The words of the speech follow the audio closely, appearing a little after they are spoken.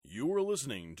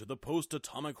listening to the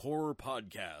Post-Atomic Horror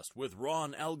Podcast with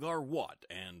Ron Algar Watt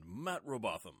and Matt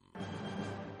Robotham.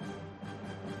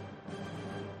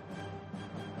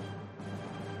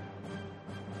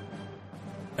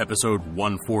 Episode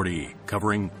 140,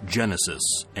 covering Genesis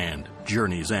and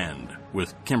Journey's End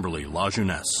with Kimberly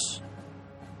LaJeunesse.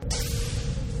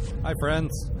 Hi,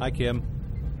 friends. Hi, Kim.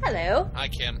 Hello. Hi,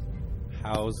 Kim.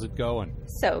 How's it going?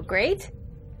 So great.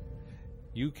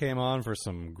 You came on for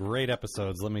some great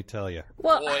episodes, let me tell you.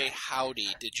 Well, Boy, howdy,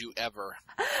 did you ever.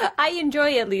 I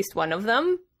enjoy at least one of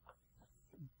them.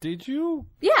 Did you?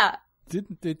 Yeah.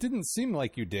 It didn't seem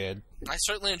like you did. I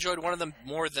certainly enjoyed one of them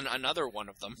more than another one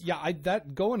of them. Yeah,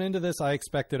 going into this, I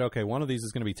expected, okay, one of these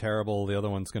is going to be terrible, the other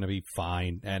one's going to be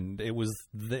fine, and it was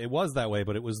that way,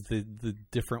 but it was the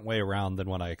different way around than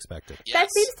what I expected. Yes. That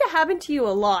seems to happen to you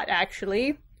a lot,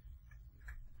 actually.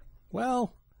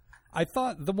 Well, I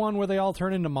thought the one where they all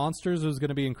turn into monsters was going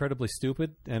to be incredibly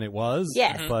stupid, and it was.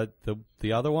 Yes. But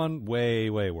the other one, way,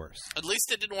 way worse. At least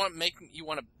it didn't make you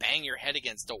want to bang your head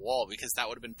against a wall, because that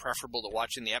would have been preferable to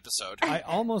watching the episode. I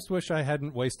almost wish I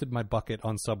hadn't wasted my bucket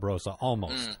on Sub Rosa.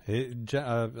 Almost.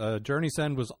 Journey's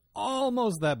End was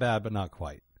almost that bad, but not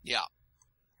quite. Yeah.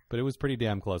 But it was pretty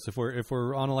damn close. If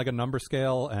we're on like a number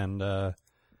scale, and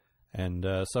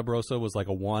Sub Rosa was like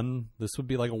a 1, this would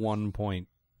be like a 1.2.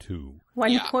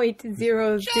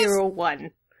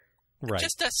 1.001. Right.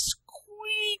 Just a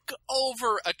squeak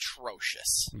over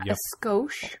atrocious. Yep. A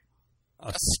skosh.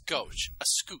 A scotch. A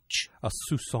scooch. A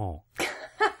soupçon.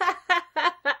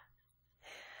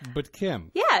 But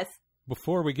Kim. Yes.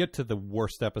 Before we get to the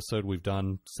worst episode we've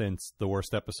done since the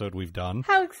worst episode we've done.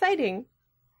 How exciting.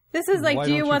 This is like,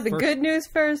 do you want the good news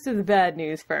first or the bad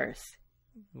news first?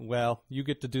 Well, you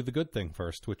get to do the good thing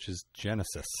first, which is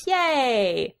Genesis.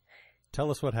 Yay! Tell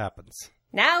us what happens.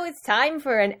 Now it's time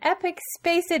for an epic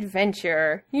space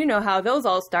adventure. You know how those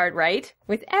all start, right?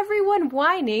 With everyone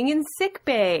whining in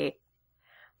sickbay.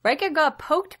 Riker got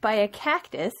poked by a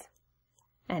cactus.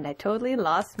 And I totally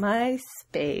lost my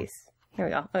space. Here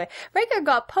we go. Okay. Riker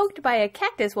got poked by a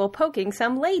cactus while poking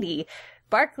some lady.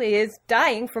 Barclay is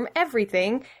dying from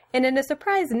everything. And in a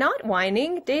surprise not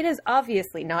whining, Data's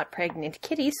obviously not pregnant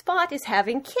kitty Spot is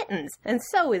having kittens. And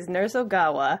so is Nurse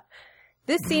Ogawa.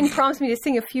 This scene prompts me to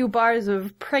sing a few bars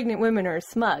of Pregnant Women Are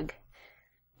Smug.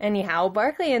 Anyhow,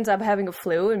 Barclay ends up having a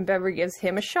flu, and Bever gives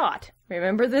him a shot.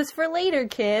 Remember this for later,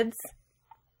 kids.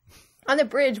 On the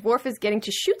bridge, Worf is getting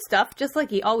to shoot stuff just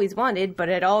like he always wanted, but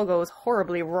it all goes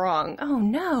horribly wrong. Oh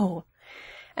no!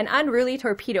 An unruly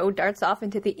torpedo darts off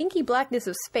into the inky blackness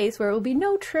of space where it will be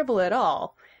no trouble at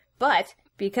all. But,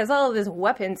 because all of this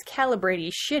weapons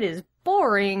calibrate-y shit is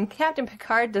boring, Captain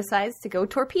Picard decides to go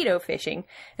torpedo fishing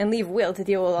and leave Will to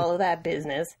deal with all of that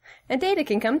business. And Data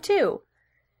can come too.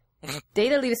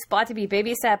 Data leaves Spot to be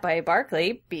babysat by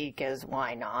Barclay, because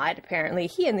why not? Apparently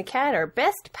he and the cat are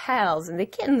best pals, and the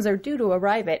kittens are due to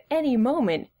arrive at any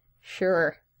moment.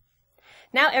 Sure.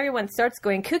 Now everyone starts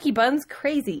going cookie buns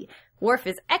crazy. Worf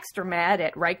is extra mad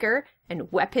at Riker,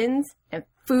 and weapons, and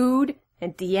food,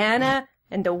 and Deanna,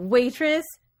 and the waitress.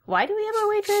 Why do we have a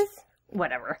waitress?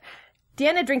 Whatever.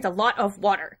 Deanna drinks a lot of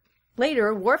water.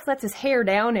 Later, Worf lets his hair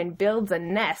down and builds a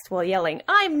nest while yelling,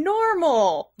 "I'm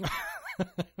normal!"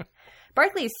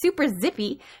 Barclay is super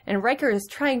zippy, and Riker is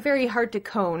trying very hard to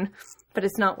cone, but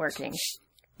it's not working.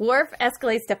 Worf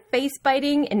escalates to face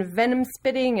biting and venom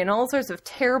spitting and all sorts of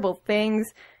terrible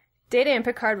things. Data and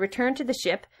Picard return to the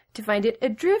ship to find it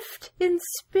adrift in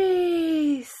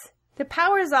space. The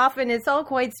power's off and it's all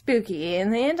quite spooky,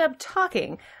 and they end up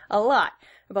talking a lot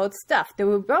about stuff that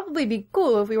would probably be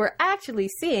cool if we were actually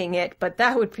seeing it, but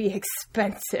that would be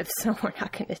expensive, so we're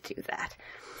not going to do that.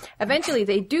 Eventually,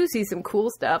 they do see some cool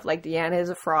stuff, like Deanna is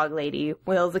a frog lady,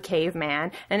 Will's a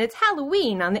caveman, and it's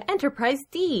Halloween on the Enterprise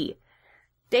D.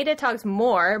 Data talks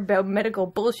more about medical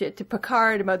bullshit to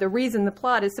Picard about the reason the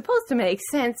plot is supposed to make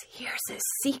sense. Here's a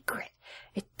secret.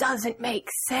 It doesn't make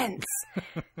sense.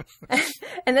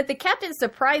 And that the captain's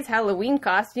surprise Halloween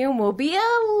costume will be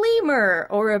a lemur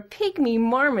or a pygmy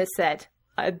marmoset.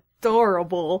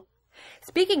 Adorable.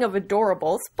 Speaking of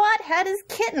adorable, Spot had his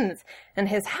kittens, and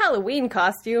his Halloween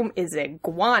costume is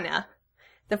iguana.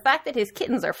 The fact that his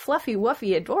kittens are fluffy,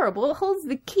 wuffy, adorable holds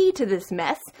the key to this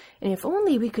mess, and if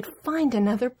only we could find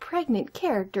another pregnant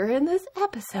character in this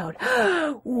episode.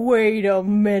 Wait a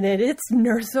minute, it's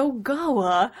Nurse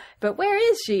Ogawa. But where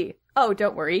is she? Oh,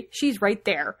 don't worry, she's right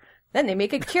there. Then they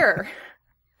make a cure.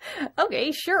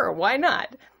 Okay, sure, why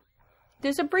not?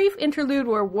 There's a brief interlude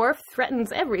where Worf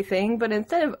threatens everything, but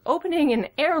instead of opening an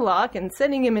airlock and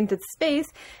sending him into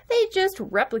space, they just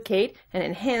replicate and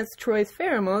enhance Troy's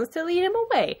pheromones to lead him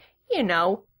away. You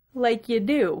know, like you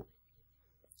do.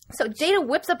 So Data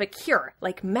whips up a cure,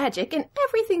 like magic, and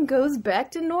everything goes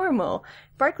back to normal.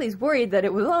 Barkley's worried that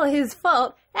it was all his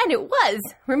fault, and it was.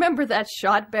 Remember that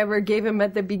shot Bever gave him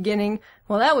at the beginning?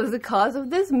 Well, that was the cause of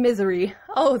this misery.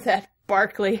 Oh, that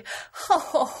Barkley. Ho,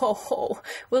 ho, ho, ho.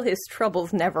 Will his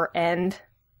troubles never end?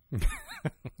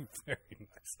 Very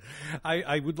nice.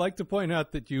 I would like to point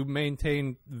out that you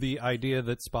maintain the idea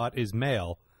that Spot is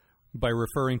male by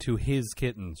referring to his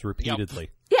kittens repeatedly.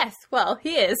 Yep. Yes, well,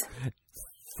 he is.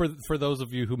 For those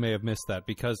of you who may have missed that,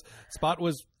 because Spot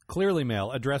was clearly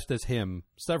male, addressed as him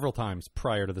several times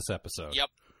prior to this episode. Yep,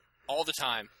 all the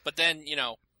time. But then,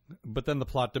 But then the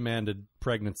plot demanded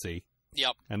pregnancy.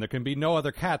 Yep. And there can be no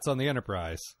other cats on the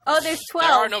Enterprise. Oh, there's 12.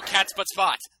 There are no cats but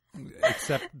Spot.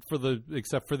 Except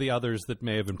for the others that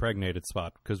may have impregnated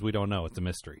Spot, because we don't know. It's a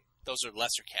mystery. Those are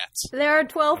lesser cats. There are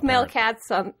 12 male cats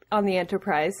on the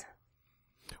Enterprise.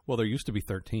 Well, there used to be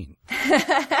 13.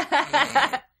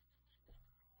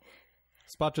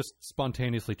 Spot just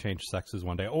spontaneously changed sexes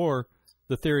one day. Or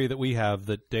the theory that we have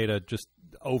that Data just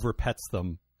over-pets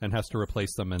them and has to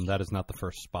replace them, and that is not the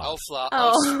first Spot. Oh, Spot,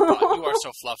 you are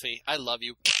so fluffy. I love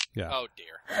you. Yeah. Oh,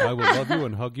 dear. I will love you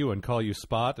and hug you and call you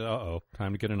Spot. Uh-oh.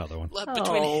 Time to get another one.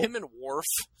 Between him and Worf,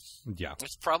 yeah,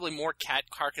 there's probably more cat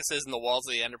carcasses in the walls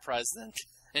of the Enterprise than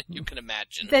you can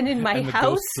imagine. Then in my and the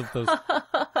house? ghosts of those...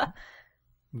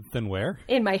 Then where?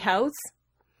 In my house?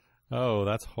 Oh,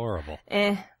 that's horrible.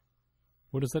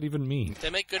 What does that even mean? They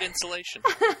make good insulation.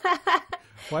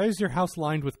 Why is your house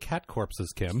lined with cat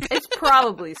corpses, Kim? It's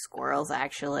probably squirrels,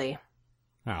 actually.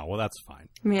 Oh, well, that's fine.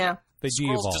 Yeah. They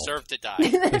Squirrels de-evolved. deserve to die.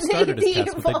 They started as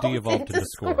cats, but they de-evolved into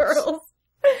squirrels.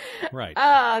 Right.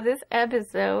 This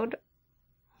episode.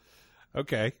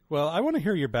 Okay. Well, I want to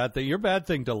hear your bad thing. Your bad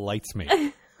thing delights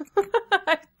me.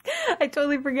 I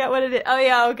totally forget what it is. Oh,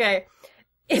 yeah, okay.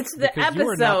 It's the because episode. You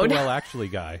are not the well, actually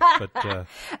guy. But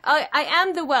I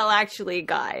am the well, actually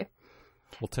guy.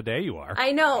 Well, today you are.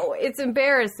 I know. It's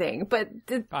embarrassing, but...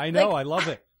 I know. I love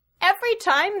it. Every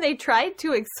time they tried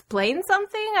to explain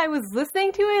something, I was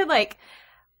listening to it like,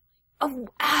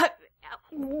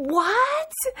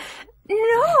 what?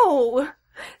 No.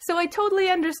 So I totally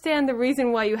understand the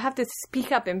reason why you have to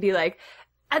speak up and be like,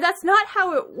 that's not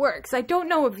how it works. I don't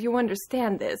know if you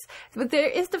understand this. But there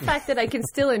is the fact that I can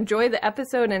still enjoy the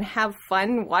episode and have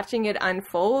fun watching it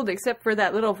unfold, except for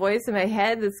that little voice in my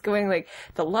head that's going like,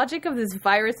 the logic of this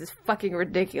virus is fucking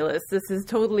ridiculous. This is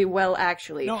totally well,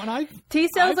 actually. No, and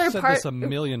T-cells I've are said this a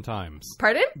million times.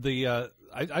 Pardon?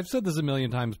 I've said this a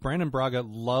million times. Brandon Braga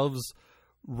loves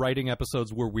writing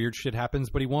episodes where weird shit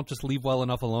happens, but he won't just leave well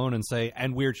enough alone and say,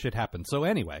 and weird shit happens. So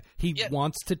anyway, he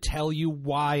wants to tell you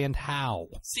why and how.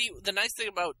 See, the nice thing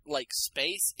about,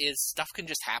 space is stuff can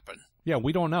just happen. Yeah,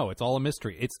 we don't know. It's all a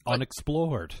mystery. It's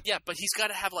unexplored. Yeah, but he's got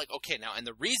to have, okay, now, and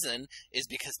the reason is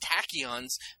because tachyons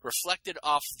reflected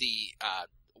off the,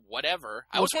 whatever.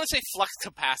 I always want to say flux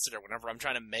capacitor whenever I'm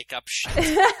trying to make up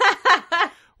shit.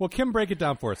 Well, Kim, break it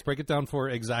down for us. Break it down for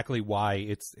exactly why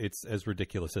it's as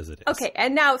ridiculous as it is. Okay,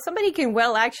 and now somebody can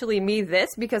actually me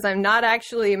this because I'm not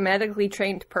actually a medically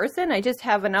trained person. I just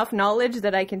have enough knowledge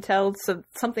that I can tell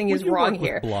something is wrong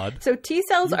here. Blood. So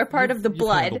T-cells are part of the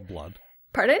blood. Blood.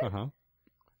 Pardon? Uh-huh.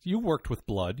 You worked with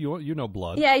blood. You know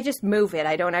blood. Yeah, I just move it.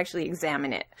 I don't actually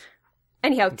examine it.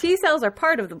 Anyhow, T-cells are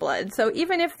part of the blood. So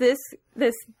even if this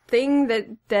thing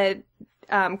that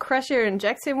Crusher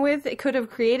injects him with, it could have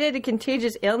created a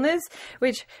contagious illness,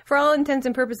 which, for all intents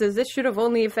and purposes, this should have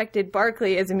only affected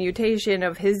Barkley as a mutation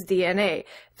of his DNA.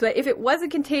 But if it was a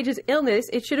contagious illness,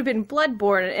 it should have been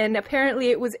bloodborne, and apparently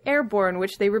it was airborne,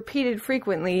 which they repeated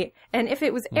frequently. And if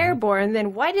it was airborne,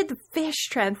 then why did the fish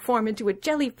transform into a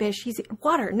jellyfish? He's in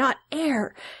water, not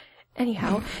air.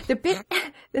 Anyhow,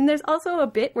 then there's also a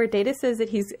bit where Data says that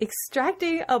he's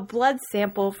extracting a blood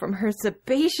sample from her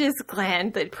sebaceous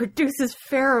gland that produces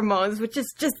pheromones, which is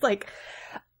just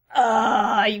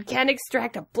you can't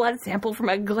extract a blood sample from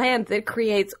a gland that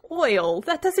creates oil.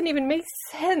 That doesn't even make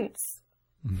sense.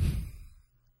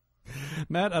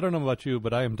 Matt, I don't know about you,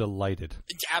 but I am delighted.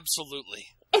 Absolutely.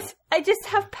 I just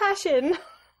have passion.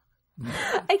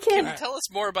 I can't. Can you tell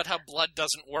us more about how blood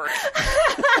doesn't work?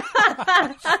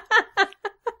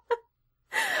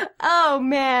 Oh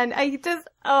man, I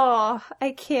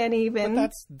can't even.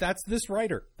 But that's this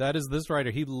writer. That is this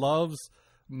writer. He loves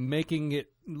making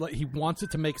it. He wants it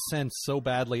to make sense so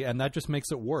badly, and that just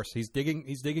makes it worse. He's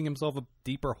digging himself a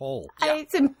deeper hole.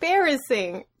 It's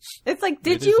embarrassing. It's like,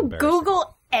 did you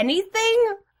Google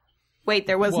anything? Wait,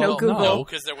 there was no Google. No,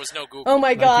 because there was no Google. Oh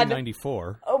my god.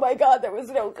 1994. Oh my god, there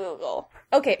was no Google.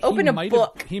 Okay, open a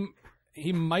book.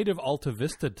 He might have Alta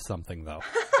Vista'd something, though.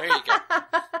 There you go.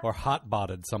 Or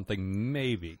hotbotted something,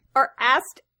 maybe. Or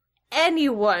asked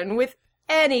anyone with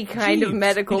any kind of Jeeves.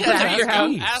 medical Yeah,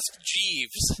 background. Jeeves. Ask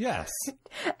Jeeves. Yes.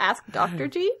 Ask Dr.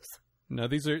 Jeeves? No,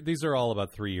 these are all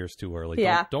about 3 years too early.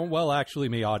 Yeah. Don't well actually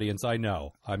me, audience. I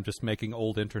know. I'm just making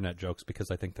old internet jokes because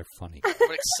I think they're funny. What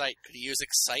Excite? Could you use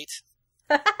Excite?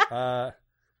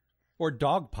 Or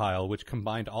Dogpile, which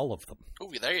combined all of them.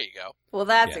 Ooh, there you go. Well,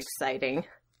 that's Yes. exciting.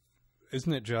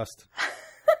 Isn't it just?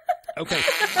 Okay,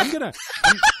 I'm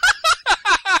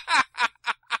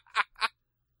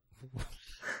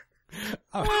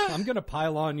gonna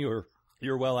pile on your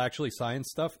well actually science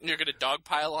stuff. You're going to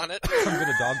dogpile on it? I'm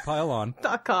gonna dogpile on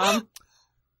 .com.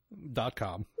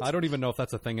 .com. I don't even know if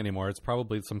that's a thing anymore. It's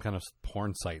probably some kind of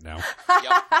porn site now.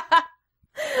 Yep.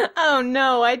 Oh,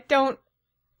 no, I don't...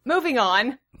 Moving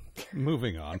on.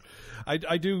 Moving on.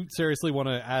 I do seriously want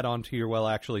to add on to your well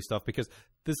actually stuff because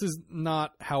this is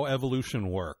not how evolution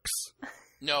works.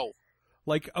 No.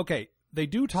 Like, okay, they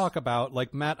do talk about,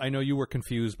 like, Matt, I know you were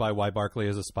confused by why Barkley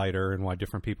is a spider and why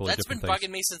different people are That's been different things.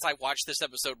 bugging me since I watched this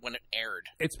episode when it aired.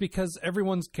 It's because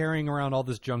everyone's carrying around all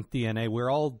this junk DNA. We're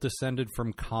all descended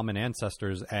from common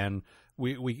ancestors, and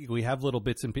we have little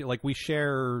bits and pieces. Like, we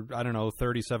share, I don't know,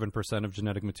 37% of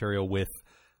genetic material with,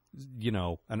 you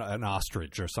know, an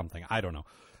ostrich or something. I don't know.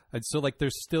 And so, like,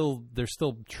 there's still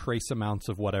trace amounts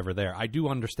of whatever there. I do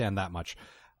understand that much.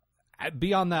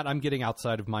 Beyond that, I'm getting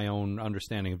outside of my own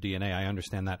understanding of DNA. I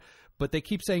understand that. But they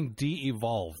keep saying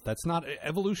de-evolve. That's not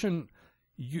evolution.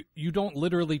 You don't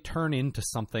literally turn into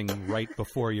something right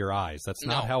before your eyes. That's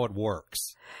not how it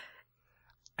works.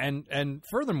 And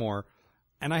furthermore,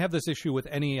 and I have this issue with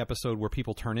any episode where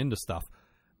people turn into stuff.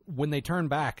 When they turn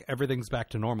back, everything's back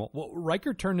to normal. Well,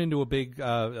 Riker turned into a big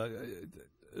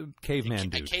caveman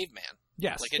dude. A caveman.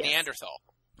 Yes. Like a Neanderthal.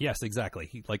 Yes, exactly.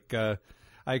 He, like,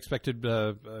 I expected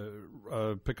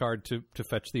Picard to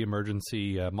fetch the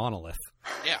emergency monolith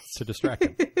to distract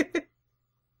him.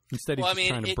 Instead, he's just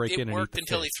trying to break in and eat the it worked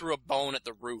until he fish. threw a bone at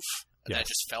the roof, and that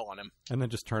just fell on him. And then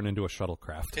just turned into a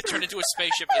shuttlecraft. It turned into a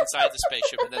spaceship inside the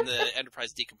spaceship, and then the Enterprise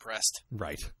decompressed.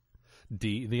 Right.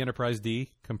 The Enterprise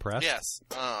D compressed? Yes.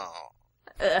 Oh.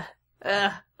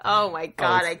 Oh my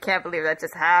god, I can't believe that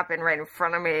just happened right in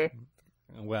front of me.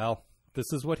 Well,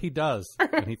 this is what he does,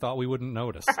 and he thought we wouldn't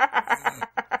notice.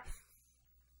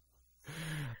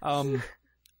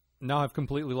 Now I've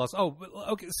completely lost. Oh,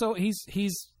 okay. So he's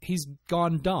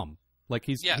gone dumb. Like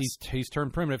he's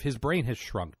turned primitive. His brain has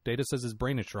shrunk. Data says his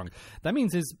brain has shrunk. That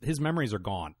means his memories are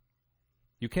gone.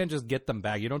 You can't just get them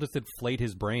back. You don't just inflate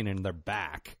his brain and they're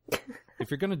back. If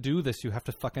you're gonna do this, you have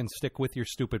to fucking stick with your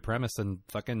stupid premise and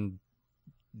fucking,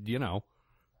 you know,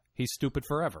 he's stupid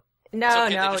forever. No,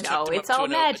 it's all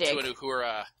magic. To an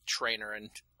Uhura trainer, and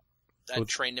that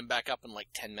trained him back up in like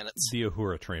 10 minutes. The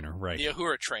Uhura trainer, right? The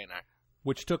Uhura trainer.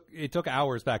 Which took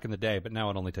hours back in the day, but now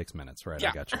it only takes minutes, right?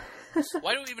 Yeah. I got you.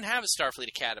 Why do we even have a Starfleet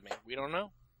Academy? We don't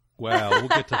know. Well, we'll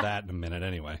get to that in a minute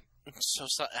anyway. So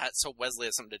Wesley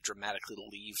has something to dramatically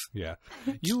leave. Yeah.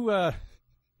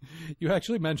 You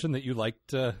actually mentioned that you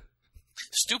liked...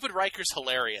 Stupid Riker's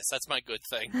hilarious. That's my good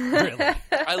thing. Really?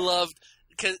 I loved...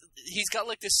 Because he's got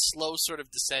like this slow sort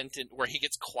of descent where he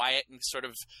gets quiet and sort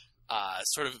of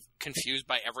confused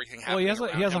by everything happening. Well,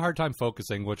 he has a hard time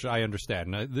focusing, which I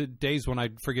understand. The days when I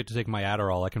forget to take my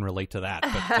Adderall, I can relate to that.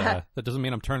 But that doesn't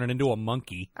mean I'm turning into a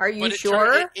monkey. Are you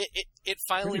sure? It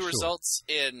finally results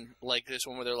in like this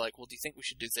one where they're like, "Well, do you think we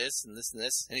should do this and this and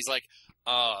this?" And he's like,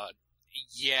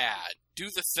 yeah, do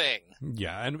the thing."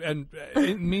 Yeah, and in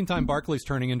the meantime, Barclay's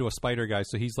turning into a spider guy,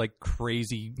 so he's like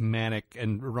crazy, manic,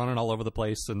 and running all over the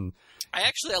place. And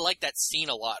I like that scene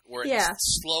a lot, where it's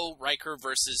slow Riker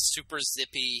versus super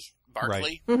zippy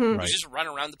Barclay. Right. Mm-hmm. He's just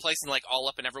running around the place and like all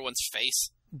up in everyone's face.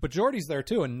 But Geordi's there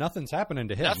too, and nothing's happening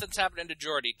to him. Nothing's happening to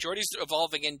Geordi. Geordi's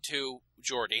evolving into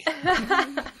Geordi.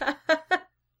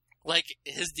 Like,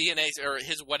 his DNA, or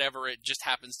his whatever, it just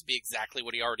happens to be exactly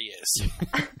what he already is.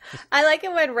 I like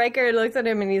it when Riker looks at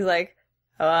him and he's like,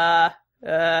 what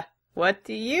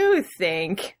do you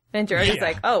think? And Geordi's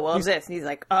like, oh, well, this. And he's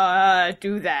like,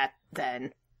 do that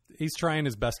then. He's trying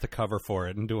his best to cover for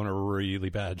it and doing a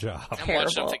really bad job. I'm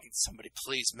watching, I'm thinking, somebody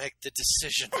please make the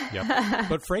decision. Yep.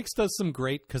 But Frakes does some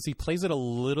great, because he plays it a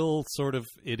little sort of,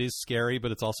 it is scary,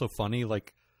 but it's also funny,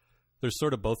 like, there's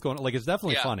sort of both going. Like, it's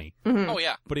definitely funny. Mm-hmm. Oh,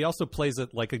 yeah. But he also plays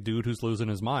it like a dude who's losing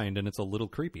his mind, and it's a little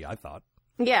creepy, I thought.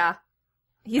 Yeah.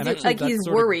 He's he's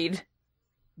worried.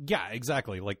 Yeah,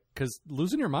 exactly. Like, because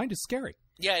losing your mind is scary.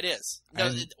 Yeah, it is.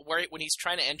 No, when he's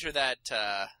trying to enter that...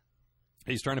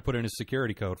 he's trying to put in his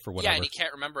security code for whatever. Yeah, and he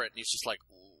can't remember it, and he's just like...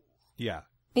 Ooh. Yeah.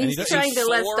 He's trying to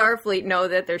let Starfleet know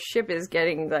that their ship is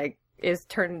getting, is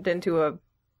turned into a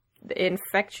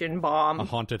infection bomb. A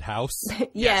haunted house?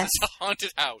 Yes. It's a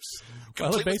haunted house. Well, it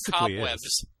Complete with basically cobwebs.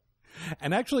 is.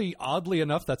 And actually, oddly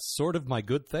enough, that's sort of my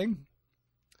good thing.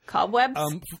 Cobwebs?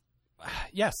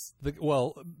 Yes.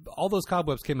 All those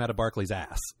cobwebs came out of Barclay's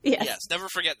ass. Yes, never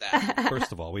forget that.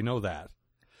 First of all, we know that.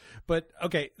 But,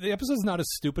 okay, the episode's not as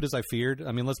stupid as I feared.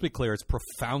 I mean, let's be clear, it's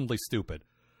profoundly stupid.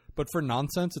 But for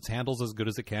nonsense, it handles as good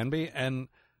as it can be. And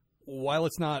while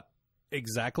it's not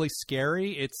exactly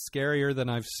scary, it's scarier than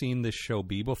I've seen this show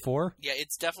be before. Yeah,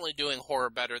 it's definitely doing horror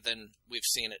better than we've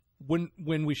seen it.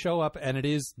 When we show up and it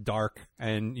is dark,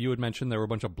 and you had mentioned there were a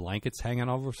bunch of blankets hanging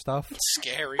over stuff.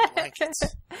 Scary blankets.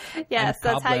 Yes,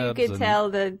 and that's how you cobwebs can tell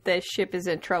the ship is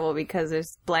in trouble, because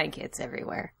there's blankets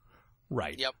everywhere.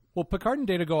 Right. Yep. Well, Picard and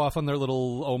Data go off on their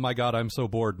little, oh my god, I'm so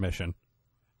bored mission.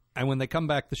 And when they come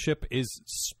back, the ship is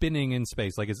spinning in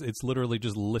space. Like, it's literally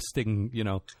just listing,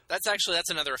 That's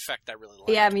another effect I really like.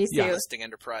 Yeah, me too. Listing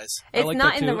Enterprise. It's like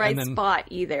not that in the too, right and then- spot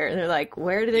either. And they're like,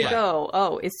 where did it go?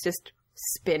 Oh, it's just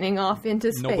spinning off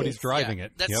into space. Nobody's driving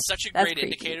it. That's Yep. such a That's great creepy.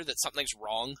 indicator that something's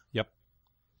wrong. Yep.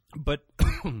 But,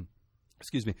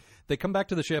 excuse me, they come back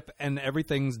to the ship and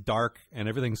everything's dark and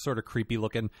everything's sort of creepy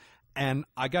looking. And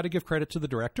I got to give credit to the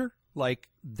director. Like,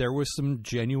 there was some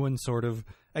genuine sort of,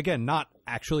 again, not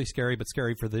actually scary, but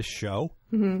scary for this show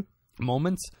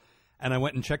moments. And I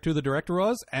went and checked who the director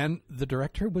was, and the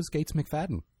director was Gates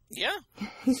McFadden. Yeah.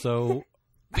 So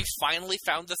We finally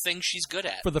found the thing she's good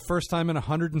at. for the first time in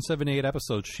 178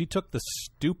 episodes, she took the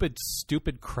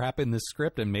stupid crap in this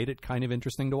script and made it kind of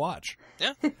interesting to watch.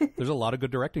 Yeah. There's a lot of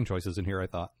good directing choices in here, I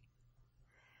thought.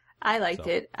 I liked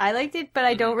it, but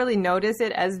I don't really notice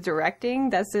it as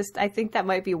directing. That's just, I think that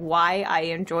might be why I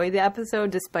enjoy the episode,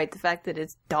 despite the fact that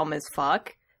it's dumb as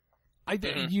fuck.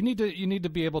 You need to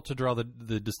be able to draw the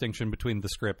distinction between the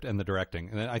script and the directing.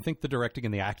 And I think the directing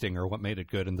and the acting are what made it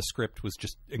good, and the script was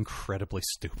just incredibly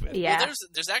stupid. Yeah. Well,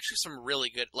 there's actually some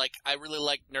really good, like, I really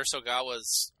like Nurse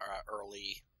Ogawa's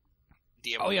early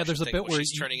DM. Oh, yeah, there's a bit where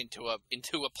she's turning into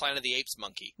a Planet of the Apes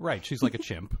monkey. Right, she's like a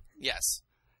chimp. Yes.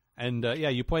 And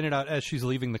you pointed out as she's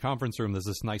leaving the conference room, there's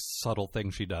this nice subtle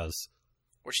thing she does,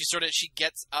 Where she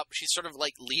gets up, she's sort of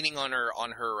like leaning on her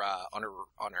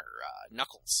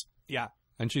knuckles. Yeah,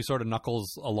 and she sort of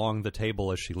knuckles along the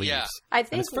table as she leaves. Yeah. I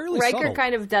think it's fairly Riker subtle.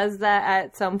 kind of does that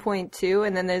at some point too,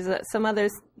 and then there's some other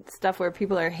stuff where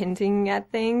people are hinting at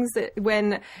things.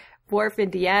 When Worf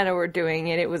and Deanna were doing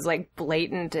it, it was like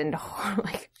blatant and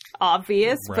like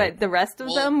obvious, Right. but the rest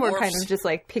of them were kind Worf's- of just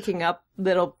like picking up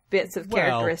little bits of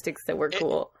characteristics that were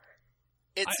cool.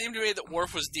 It seemed to me that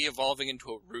Worf was de-evolving into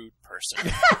a rude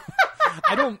person.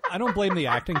 I don't blame the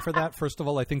acting for that. First of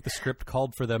all, I think the script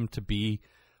called for them to be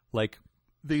like,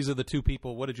 these are the two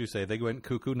people. What did you say? They went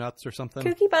cuckoo nuts or something?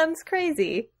 Kooky Bun's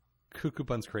crazy. Cuckoo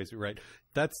Bun's crazy, right?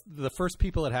 That's the first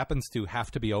people it happens to have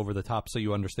to be over the top so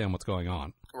you understand what's going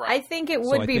on. Right. I think it So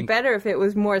would I be think- better if it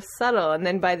was more subtle, and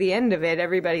then by the end of it,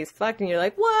 everybody's fucked, and you're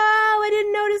like, "Wow, I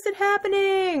didn't notice it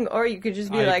happening." Or you could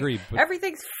just be I like, agree, but-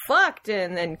 "Everything's fucked,"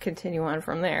 and then continue on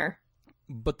from there.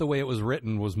 But the way it was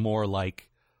written was more like,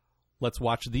 let's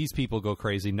watch these people go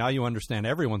crazy. Now you understand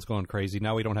everyone's going crazy.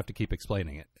 Now we don't have to keep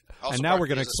explaining it. Also, and now we're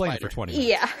going to Barclay's a explain it for spider. 20 minutes.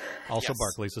 Yeah. Also, Yes.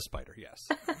 Barclay's a spider, yes.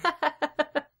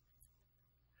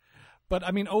 But,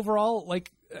 I mean, overall,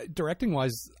 like,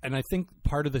 directing-wise, and I think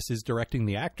part of this is directing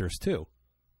the actors, too.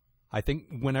 I think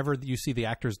whenever you see the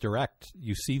actors direct,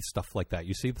 you see stuff like that.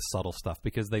 You see the subtle stuff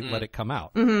because they let it come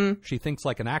out. Mm-hmm. She thinks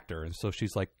like an actor, and so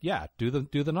she's like, yeah, do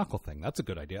the knuckle thing. That's a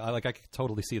good idea. I could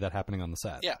totally see that happening on the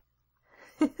set. Yeah.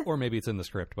 Or maybe it's in the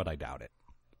script, but I doubt it.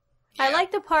 I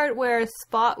like the part where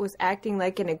Spot was acting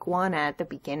like an iguana at the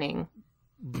beginning.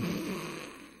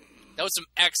 That was some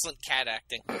excellent cat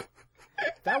acting.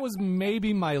 That was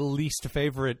maybe my least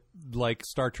favorite, like,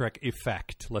 Star Trek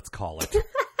effect, let's call it.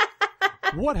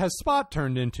 What has Spot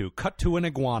turned into? Cut to an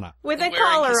iguana. With a Wearing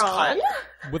collar his on. collar.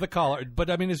 With a collar. But,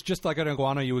 I mean, it's just like an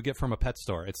iguana you would get from a pet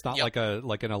store. It's not Yep.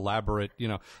 like an elaborate,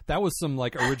 that was some,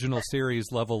 like, original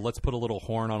series level, let's put a little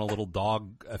horn on a little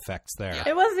dog effects there.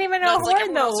 It wasn't even No, a it's like horn,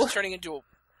 everyone else though. is turning into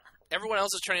everyone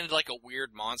else is turning into like a weird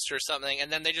monster or something,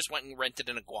 and then they just went and rented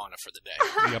an iguana for the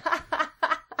day.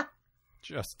 Yep.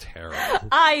 Just terrible.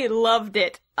 I loved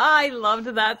it. I loved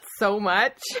that so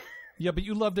much. Yeah, but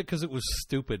you loved it because it was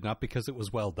stupid, not because it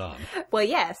was well done. Well,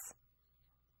 yes.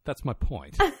 That's my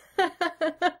point.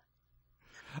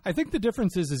 I think the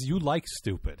difference is you like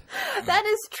stupid. That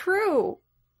is true.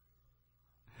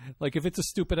 Like, if it's a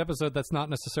stupid episode, that's not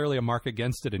necessarily a mark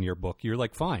against it in your book. You're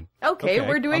like, fine. Okay, Okay,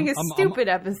 we're doing I'm- a stupid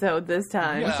episode this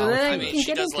time, Yeah, so then I I mean, can she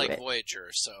get does into like it. Voyager,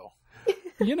 so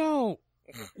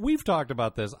We've talked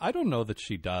about this. I don't know that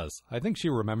she does. I think she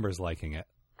remembers liking it.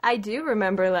 I do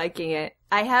remember liking it.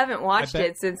 I haven't watched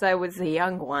it since I was a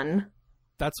young one.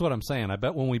 That's what I'm saying. I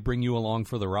bet when we bring you along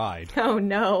for the ride, oh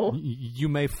no, you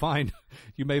may find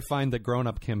that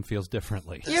grown-up Kim feels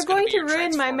differently. You're going to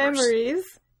ruin my memories.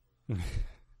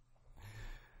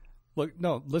 Look,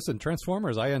 no, listen,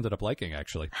 Transformers I ended up liking,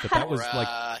 actually. But that was like...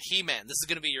 He-Man. This is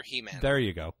going to be your He-Man. There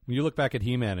you go. You look back at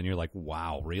He-Man and you're like,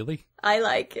 wow, really? I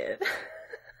like it.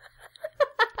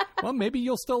 Well, maybe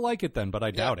you'll still like it then, but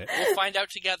I doubt it. We'll find out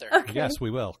together. Okay. Yes,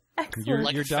 we will.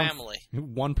 Excellent. You're down family.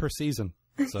 One per season.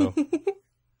 So...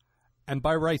 And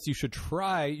by rights, you should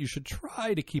try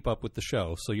to keep up with the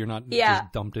show, so you're not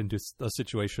just dumped into a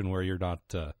situation where you're not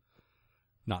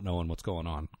knowing what's going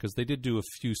on. Because they did do a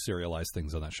few serialized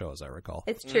things on that show, as I recall.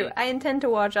 It's true. I intend to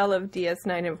watch all of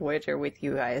DS9 and Voyager with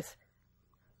you guys.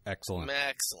 Excellent.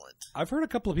 Excellent. I've heard a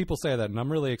couple of people say that, and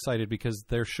I'm really excited because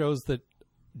they're shows that,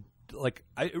 like,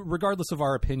 regardless of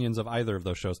our opinions of either of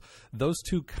those shows, those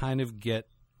two kind of get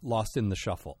lost in the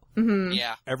shuffle. Mm-hmm.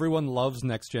 Yeah. Everyone loves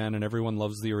Next Gen and everyone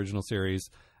loves the original series,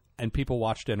 and people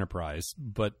watched Enterprise,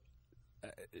 but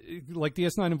like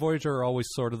DS9 and Voyager are always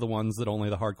sort of the ones that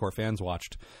only the hardcore fans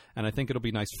watched, and I think it'll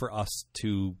be nice for us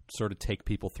to sort of take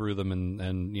people through them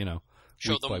and you know,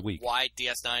 show week them by week. Why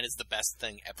DS9 is the best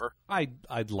thing ever.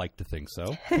 I'd like to think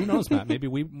so. Who knows, Matt? Maybe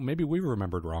we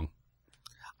remembered wrong.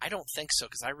 I don't think so,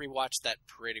 because I rewatched that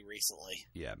pretty recently.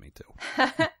 Yeah, me too.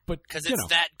 But because it's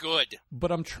that good.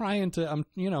 But I'm trying. I'm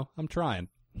trying.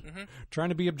 Mm-hmm. Trying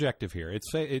to be objective here.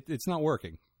 It's not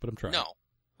working, but I'm trying. No.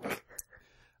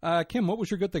 Kim, what was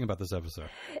your good thing about this episode?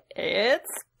 It's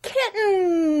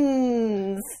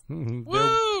kittens.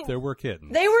 Woo! There were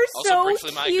kittens. They were Also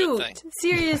so my good cute. thing.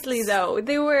 Seriously, though,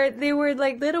 they were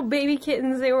like little baby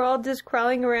kittens. They were all just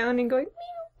crawling around and going meow,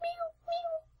 meow,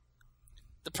 meow.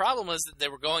 The problem was that they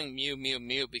were going mew, mew,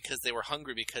 mew because they were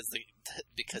hungry because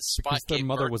Spot their gave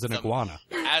mother birth was an them iguana.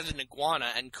 as an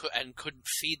iguana and couldn't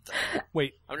feed them.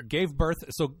 Wait, gave birth?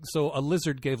 So a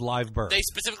lizard gave live birth. They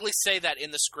specifically say that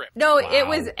in the script. No, Wow.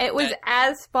 it was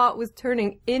as Spot was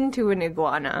turning into an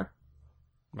iguana.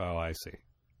 Oh, I see.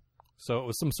 So it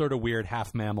was some sort of weird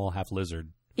half mammal, half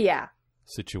lizard Yeah.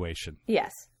 situation.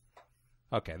 Yes.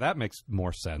 Okay, that makes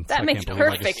more sense. That I makes can't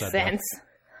believe I perfect just said sense.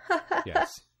 that.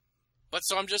 Yes. But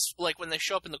so I'm just like, when they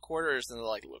show up in the quarters and they're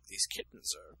like, look, these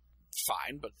kittens are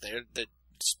fine, but the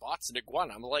Spot's an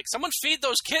iguana. I'm like, someone feed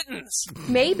those kittens!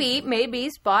 Maybe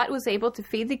Spot was able to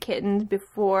feed the kittens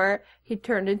before he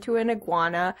turned into an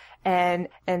iguana, and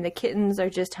the kittens are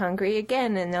just hungry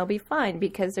again, and they'll be fine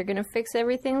because they're gonna fix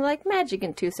everything like magic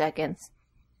in 2 seconds.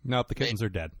 Nope, the kittens are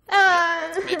dead.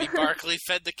 Maybe Barkley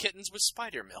fed the kittens with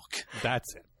spider milk.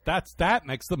 That's it. That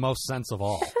makes the most sense of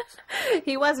all.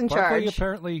 He was in charge.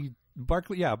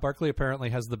 Barkley apparently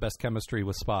has the best chemistry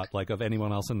with Spot, like, of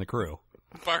anyone else in the crew.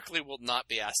 Barkley will not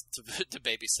be asked to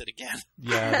babysit again.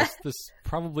 Yeah, this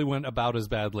probably went about as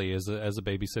badly as a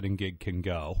babysitting gig can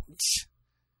go.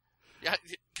 Yeah,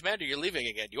 Commander, you're leaving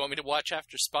again. You want me to watch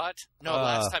after Spot? No,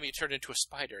 last time you turned into a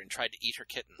spider and tried to eat her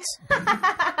kittens.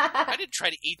 I didn't try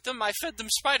to eat them. I fed them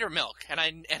spider milk, and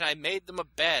I made them a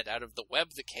bed out of the web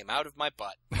that came out of my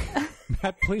butt.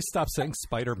 Matt, please stop saying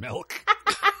spider milk.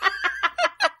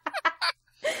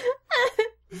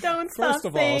 Don't stop First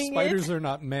of all, saying spiders are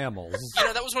not mammals. You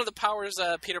know, that was one of the powers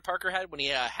Peter Parker had when he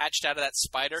hatched out of that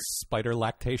spider. Spider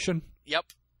lactation? Yep.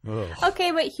 Ugh.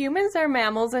 Okay, but humans are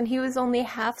mammals, and he was only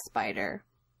half spider.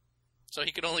 So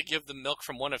he could only give the milk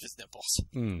from one of his nipples.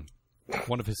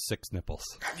 One of his 6 nipples.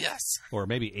 Yes. Or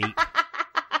maybe 8.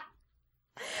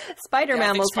 Spider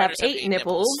mammals have spiders 8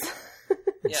 nipples.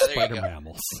 Yeah, there Spider you go.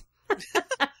 mammals.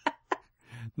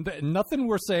 Nothing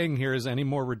we're saying here is any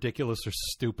more ridiculous or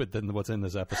stupid than what's in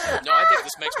this episode. No, I think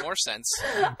this makes more sense.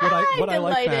 What I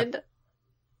like, delighted. Matt,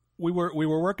 we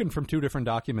were working from 2 different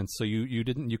documents, so you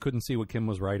couldn't see what Kim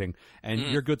was writing, and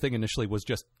your good thing initially was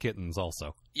just kittens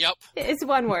also. Yep. It's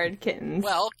one word, kittens.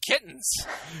 Well, kittens.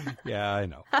 Yeah, I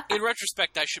know. In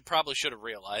retrospect, I should have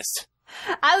realized.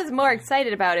 I was more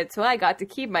excited about it, so I got to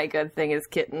keep my good thing as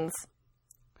kittens.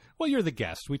 Well, you're the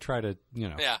guest. We try to,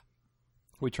 Yeah.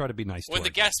 we try to be nice When to the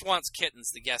our guest wants kittens,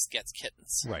 the guest gets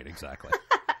kittens. Right, exactly.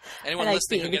 Anyone I like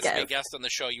listening who being the gets to be a guest. guest on the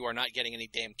show, you are not getting any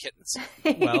damn kittens.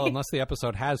 Well, unless the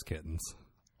episode has kittens.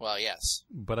 Well, yes.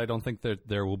 But I don't think that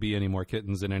there will be any more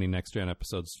kittens in any Next Gen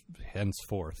episodes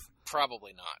henceforth.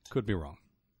 Probably not. Could be wrong.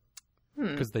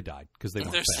 Because they died. Because they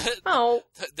weren't fed. Oh.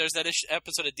 There's that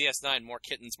episode of DS9, More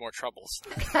Kittens, More Troubles.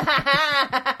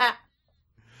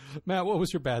 Matt, what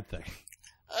was your bad thing?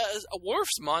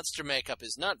 Worf's monster makeup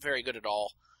is not very good at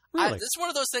all. Really? This is one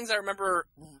of those things I remember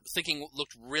thinking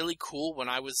looked really cool when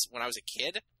I was a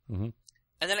kid. Mm-hmm.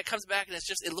 And then it comes back and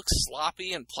it looks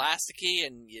sloppy and plasticky,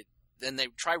 and they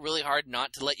try really hard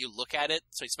not to let you look at it,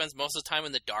 so he spends most of the time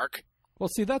in the dark. Well,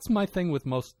 see, that's my thing with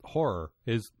most horror,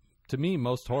 is, to me,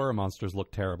 most horror monsters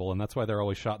look terrible, and that's why they're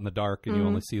always shot in the dark, and you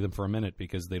only see them for a minute,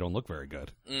 because they don't look very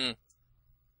good. Mm.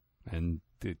 And,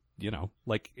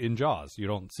 like in Jaws, you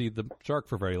don't see the shark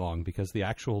for very long, because the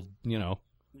actual,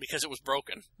 Because it was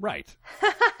broken. Right.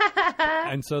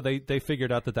 And so they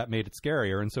figured out that made it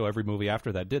scarier, and so every movie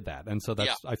after that did that. And so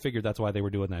I figured that's why they were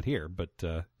doing that here, but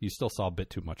you still saw a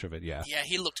bit too much of it, yeah. Yeah,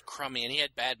 he looked crummy, and he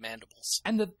had bad mandibles.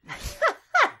 And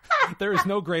there is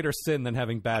no greater sin than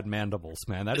having bad mandibles,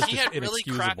 man. That is just inexcusable.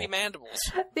 He had really crappy mandibles.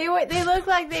 They looked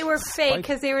like they were fake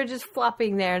because they were just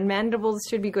flopping there, and mandibles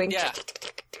should be going... Yeah.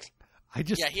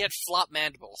 He had flop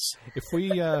mandibles.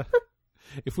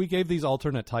 If we gave these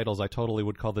alternate titles, I totally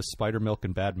would call this Spider Milk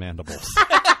and Bad Mandibles.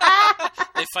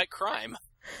 They fight crime.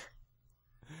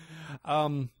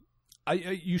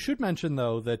 You should mention,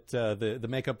 though, that the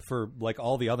makeup for, like,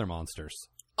 all the other monsters...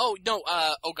 Oh, no,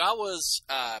 Ogawa's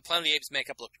Planet of the Apes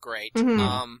makeup looked great.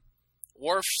 Mm-hmm.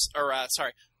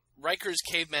 Riker's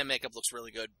caveman makeup looks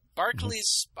really good. Barkley's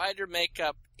spider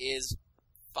makeup is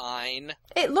fine.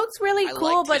 It looks really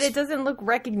cool, but it doesn't look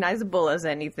recognizable as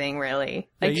anything, really.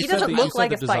 Like, he doesn't look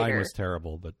like a spider. The design was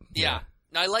terrible, but... Yeah.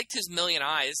 No, I liked his million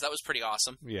eyes. That was pretty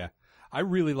awesome. Yeah. I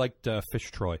really liked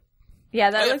Fish Troy. Yeah,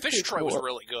 that looked Fish Troy cool. was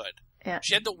really good. Yeah.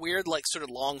 She had the weird, like, sort of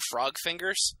long frog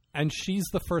fingers. And she's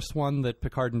the first one that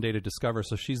Picard and Data discover,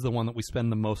 so she's the one that we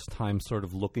spend the most time sort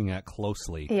of looking at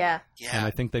closely. Yeah. And I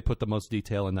think they put the most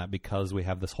detail in that because we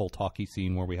have this whole talky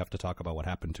scene where we have to talk about what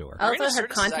happened to her. Also, her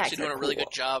contacts is actually doing a really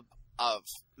good job of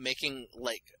making,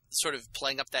 like, sort of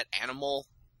playing up that animal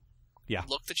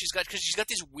look that she's got, because she's got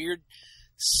these weird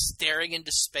staring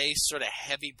into space, sort of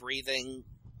heavy breathing.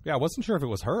 Yeah, I wasn't sure if it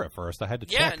was her at first. I had to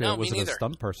check. It wasn't a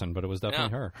stunt person, but it was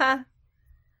definitely her. Huh.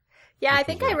 Yeah, I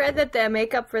think I read that the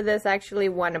makeup for this actually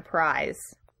won a prize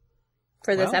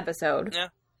for this episode. Yeah.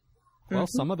 Well,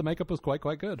 some of the makeup was quite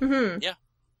good. Mm-hmm. Yeah.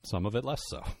 Some of it less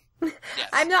so. Yes.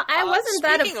 I wasn't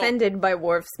that offended by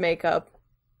Worf's makeup.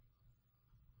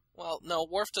 Well, no,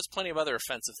 Worf does plenty of other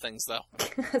offensive things, though.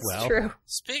 That's true.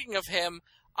 Speaking of him,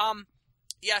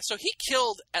 so he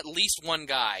killed at least one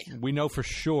guy. We know for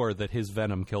sure that his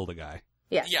venom killed a guy.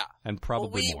 Yeah. Yeah. And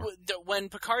probably more. When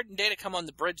Picard and Data come on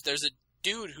the bridge, there's a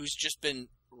dude who's just been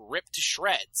ripped to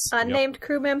shreds. Unnamed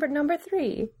crew member number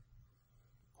 3.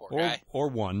 Poor guy. Or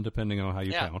 1, depending on how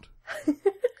you count.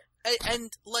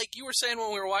 and, like you were saying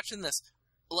when we were watching this,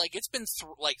 like, it's been,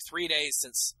 3 days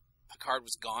since Picard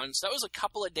was gone, so that was a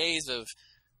couple of days of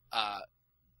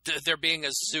there being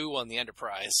a zoo on the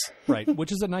Enterprise. Right,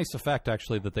 which is a nice effect,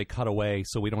 actually, that they cut away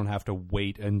so we don't have to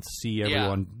wait and see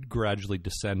everyone gradually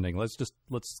descending. Let's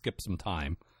skip some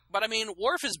time. But, I mean,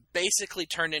 Worf is basically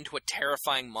turned into a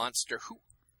terrifying monster who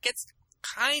gets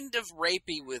kind of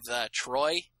rapey with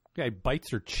Troy. Yeah, he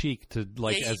bites her cheek to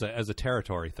as a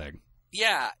territory thing.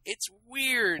 Yeah, it's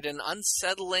weird and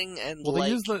unsettling and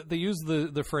they use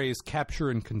the phrase capture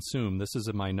and consume. This is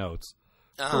in my notes.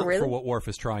 Really? For what Worf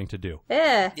is trying to do.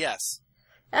 Yeah. Yes.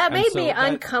 That made me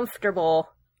uncomfortable.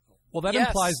 Well, that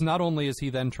implies not only is he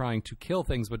then trying to kill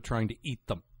things, but trying to eat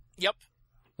them. Yep.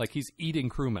 Like he's eating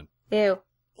crewmen. Ew.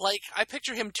 Like, I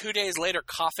picture him 2 days later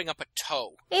coughing up a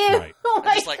toe. Ew. Right. Oh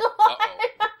my God.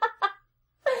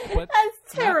 But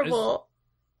that's terrible.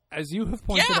 As you have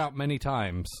pointed out many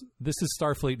times, this is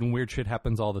Starfleet and weird shit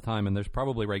happens all the time, and there's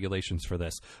probably regulations for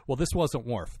this. Well, this wasn't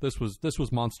Worf. This was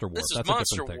Monster Worf. This was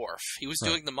Monster Worf. He was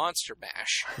doing the monster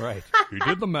mash. Right. He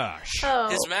did the mash. Oh.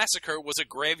 His massacre was a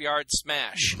graveyard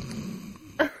smash.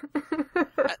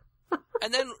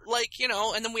 And then,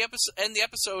 and then we end the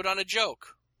episode on a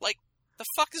joke. Like, the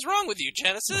fuck is wrong with you,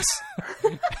 Genesis?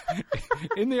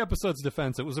 In the episode's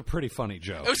defense, it was a pretty funny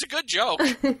joke. It was a good joke.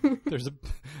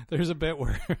 There's a bit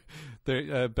where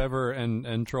Bever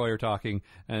and Troy are talking,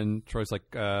 and Troy's like,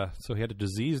 so he had a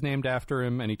disease named after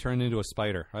him, and he turned into a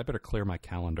spider. I better clear my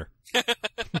calendar.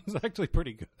 It's actually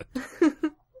pretty good.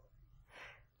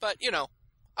 But,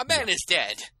 a man is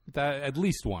dead. At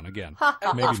least one, again.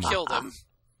 And Maybe Worf more. killed him.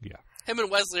 Yeah. Him and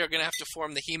Wesley are going to have to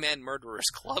form the He-Man Murderers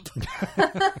Club.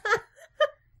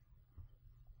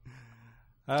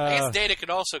 I guess Data could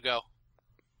also go.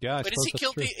 Yeah, I but has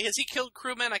he killed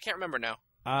crewmen? I can't remember now.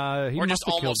 Or just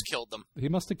almost killed them. He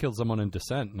must have killed someone in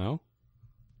Descent, no?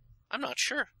 I'm not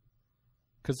sure.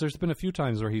 Because there's been a few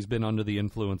times where he's been under the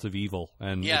influence of evil,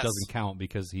 and it doesn't count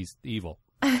because he's evil.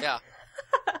 Yeah.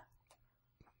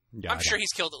 Yeah, I'm sure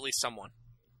he's killed at least someone.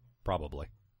 Probably.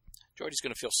 Geordi's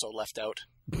going to feel so left out.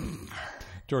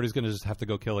 Geordi's going to just have to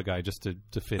go kill a guy just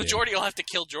to fit in. Geordi will have to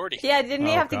kill Geordi. Yeah, didn't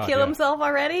he have to kill himself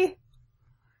already?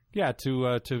 Yeah,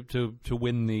 to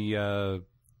win the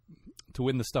To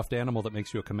win the stuffed animal that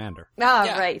makes you a commander. Ah,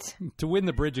 Yeah. right. To win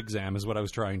the bridge exam is what I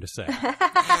was trying to say. To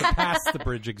pass the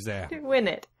bridge exam. Win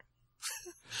it.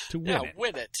 To win Yeah, it.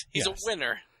 win it. He's Yes. a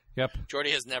winner. Yep.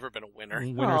 Geordie has never been a winner.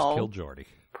 Winners Oh. kill Geordie.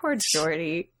 Poor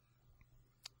Geordie.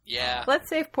 Yeah. Let's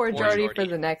save poor Poor Geordie Geordie. for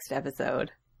the next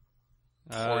episode.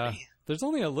 Geordie. There's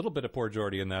only a little bit of poor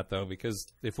Geordie in that, though, because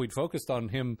if we'd focused on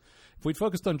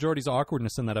Geordie's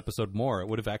awkwardness in that episode more, it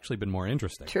would have actually been more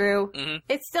interesting. True. Mm-hmm.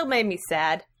 It still made me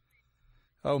sad.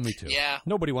 Oh, me too. Yeah.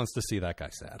 Nobody wants to see that guy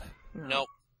sad. Nope.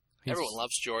 He's- Everyone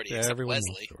loves Geordie Yeah, except everyone loves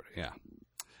Wesley. Geordie,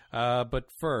 yeah. But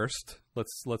first,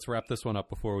 let's wrap this one up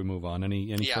before we move on.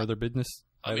 Any Yeah. further business?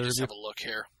 Let me either just of have a look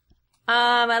here.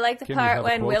 I like the Kim, you have part a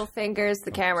when quote? Will fingers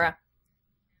the camera.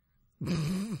 you? Yeah,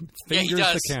 he Fingers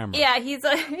does. the camera. Yeah,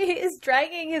 he's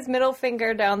dragging his middle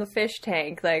finger down the fish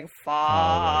tank like,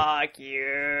 fuck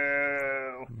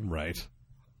you. Right.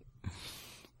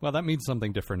 Well, that means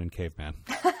something different in Caveman.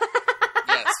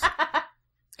 Yes.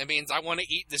 It means I want to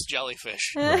eat this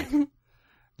jellyfish.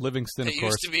 Livingston, It of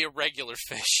course, used to be a regular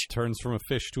fish. turns from a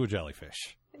fish to a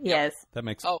jellyfish. Yes. That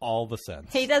makes Oh. all the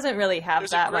sense. He doesn't really have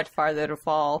There's a that great- much farther to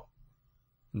fall.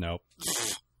 Nope.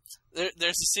 There's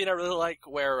a scene I really like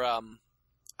where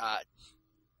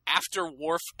after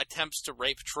Worf attempts to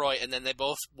rape Troy, and then they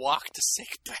both walk to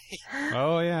sickbay.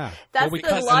 Oh, yeah. That's well, we the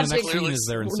cut and the logic next scene is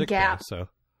there in sick gap. bay, so...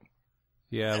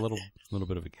 Yeah, a little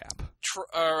bit of a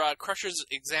gap. Crusher's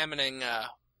examining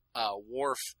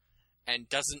Worf and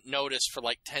doesn't notice for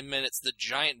like 10 minutes the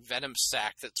giant venom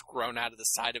sac that's grown out of the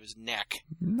side of his neck.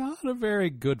 Not a very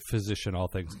good physician, all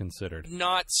things considered.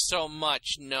 Not so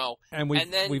much, no. And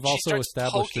then we've she also starts established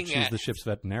that poking she's at- the ship's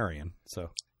veterinarian, so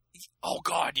Oh,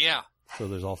 God, yeah.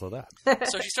 there's also that.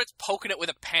 So she starts poking it with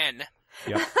a pen,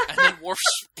 Yep. and then Worf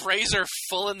sprays her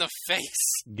full in the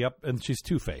face. Yep, and she's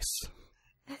Two-Face.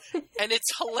 And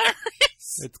it's hilarious.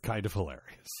 It's kind of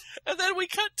hilarious. And then we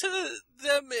cut to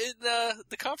them in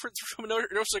the conference room, and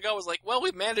Ursula was like, well,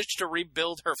 we managed to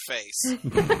rebuild her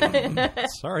face.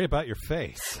 Sorry about your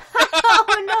face.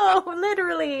 Oh no,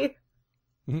 literally.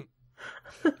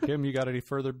 Kim, you got any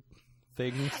further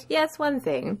things? Yes, one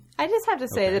thing. I just have to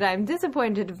say Okay. that I'm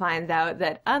disappointed to find out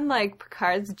that unlike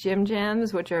Picard's Jim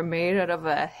Jams, which are made out of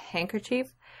a handkerchief,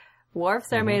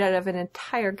 Worf's are made out of an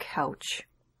entire couch.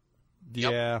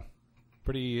 Yep. Yeah.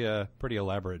 Pretty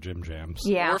elaborate Jim Jams.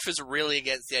 Yeah. Worf is really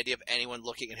against the idea of anyone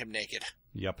looking at him naked.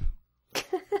 Yep.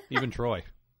 Even Troy.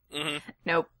 Mm-hmm.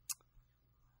 Nope.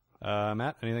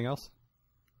 Matt, anything else?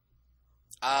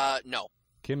 No.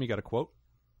 Kim, you got a quote?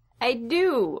 I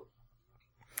do.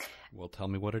 Well, tell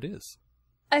me what it is.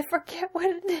 I forget what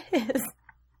it is.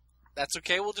 That's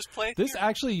okay, we'll just play it. This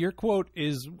actually, your quote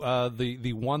is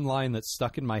the one line that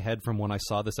stuck in my head from when I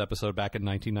saw this episode back in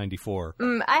 1994.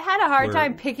 I had a hard Where-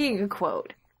 time picking a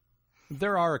quote.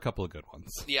 There are a couple of good ones.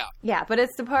 Yeah. Yeah, but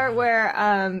it's the part where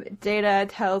Data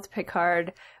tells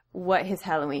Picard what his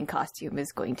Halloween costume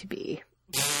is going to be.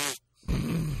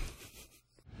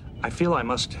 I feel I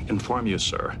must inform you,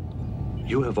 sir.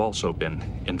 You have also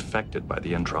been infected by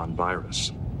the Intron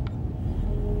virus.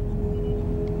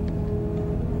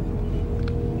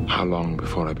 How long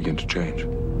before I begin to change?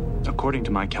 According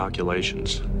to my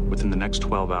calculations, within the next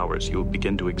 12 hours, you will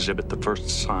begin to exhibit the first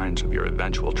signs of your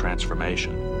eventual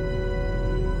transformation.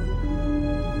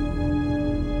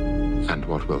 And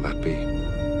what will that be?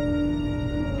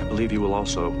 I believe you will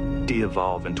also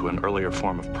de-evolve into an earlier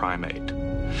form of primate,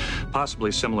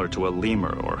 possibly similar to a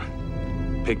lemur or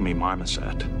pygmy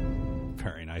marmoset.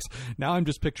 Very nice. Now I'm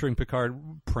just picturing Picard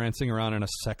prancing around in a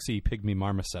sexy pygmy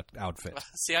marmoset outfit.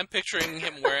 See, I'm picturing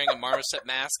him wearing a marmoset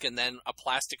mask and then a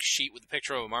plastic sheet with a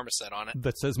picture of a marmoset on it.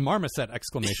 That says marmoset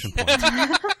exclamation point.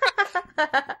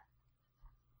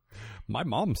 My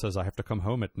mom says I have to come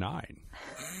home at 9.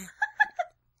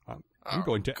 I'm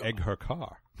going to egg her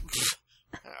car.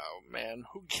 Oh, man.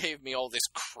 Who gave me all this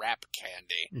crap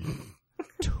candy?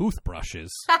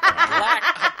 Toothbrushes.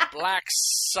 A black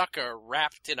sucker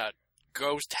wrapped in a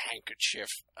ghost handkerchief.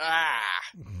 Ah.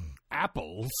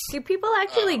 Apples. Do people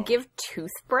actually give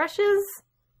toothbrushes?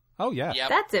 Oh, yeah. Yep.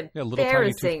 That's little tiny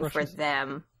embarrassing for toothbrushes.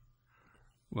 them.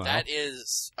 Well, That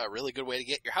is a really good way to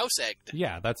get your house egged.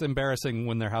 yeah, that's embarrassing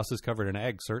when their house is covered in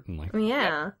eggs, certainly.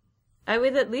 Yeah. I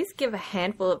would at least give a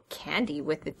handful of candy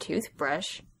with the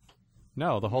toothbrush.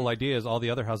 No, the whole idea is all the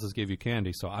other houses gave you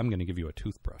candy, so I'm going to give you a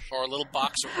toothbrush. Or a little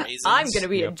box of raisins. I'm gonna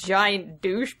be a Yep. giant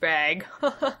douchebag.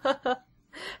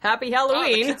 Happy Oh, the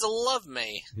Halloween. kids will love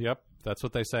me. Yep, that's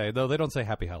what they say. Though they don't say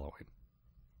Happy Halloween.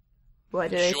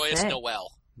 What did I Joyous say? Noel.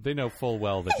 They know full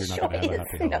well that you're not going to have a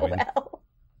Happy Halloween. Noel.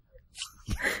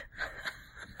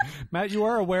 Matt, you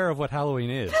are aware of what Halloween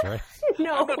is, right?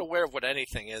 No. I'm not aware of what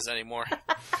anything is anymore.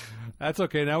 That's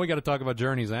okay. Now we got to talk about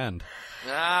Journey's End.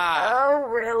 Oh,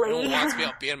 really? No one wants me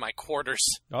to be in my quarters.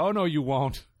 Oh, no, you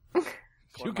won't.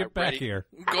 You get back here.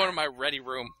 Go to my ready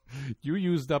room. You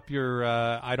used up your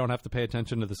I don't have to pay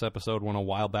attention to this episode one a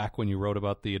while back when you wrote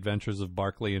about the adventures of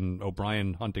Barclay and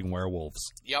O'Brien hunting werewolves.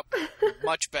 Yep.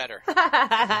 Much better.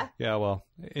 Yeah, well,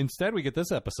 instead we get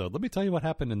this episode. Let me tell you what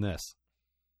happened in this.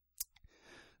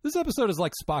 This episode is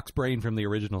like Spock's brain from the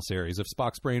original series. If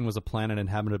Spock's brain was a planet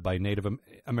inhabited by Native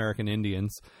American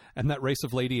Indians, and that race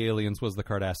of lady aliens was the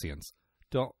Cardassians.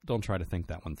 Don't try to think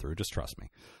that one through. Just trust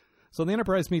me. So the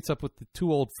Enterprise meets up with the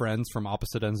two old friends from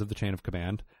opposite ends of the chain of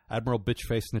command, Admiral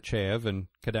Bitchface Nechayev and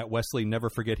Cadet Wesley Never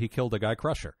Forget He Killed a Guy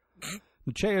Crusher.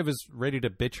 Nechayev is ready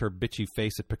to bitch her bitchy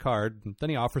face at Picard, and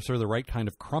then he offers her the right kind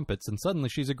of crumpets, and suddenly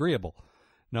she's agreeable.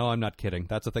 No, I'm not kidding.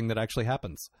 That's a thing that actually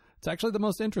happens. It's actually the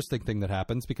most interesting thing that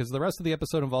happens, because the rest of the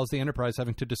episode involves the Enterprise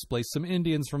having to displace some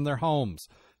Indians from their homes.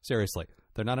 Seriously,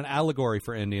 they're not an allegory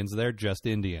for Indians, they're just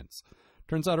Indians.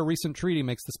 Turns out a recent treaty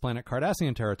makes this planet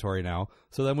Cardassian territory now,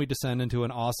 so then we descend into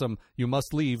an awesome, you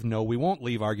must leave, no we won't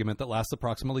leave argument that lasts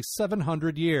approximately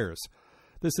 700 years.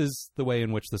 This is the way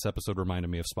in which this episode reminded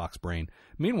me of Spock's brain.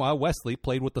 Meanwhile, Wesley,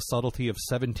 played with the subtlety of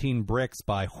 17 bricks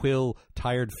by Will,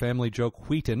 tired family joke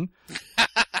Wheaton,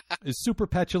 is super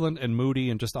petulant and moody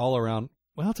and just all around.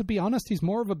 Well, to be honest, he's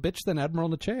more of a bitch than Admiral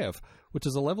Nechayev, which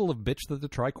is a level of bitch that the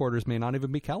tricorders may not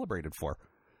even be calibrated for.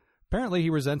 Apparently, he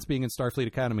resents being in Starfleet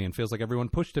Academy and feels like everyone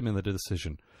pushed him in the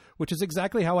decision, which is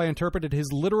exactly how I interpreted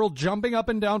his literal jumping up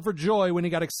and down for joy when he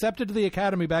got accepted to the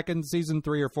Academy back in season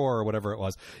 3 or 4 or whatever it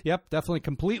was. Yep, definitely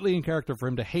completely in character for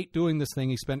him to hate doing this thing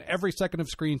he spent every second of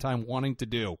screen time wanting to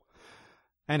do.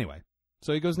 Anyway,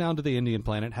 so he goes down to the Indian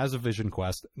planet, has a vision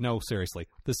quest. No, seriously,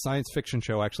 this science fiction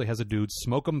show actually has a dude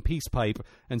smoke 'em peace pipe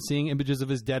and seeing images of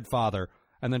his dead father,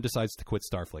 and then decides to quit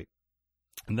Starfleet.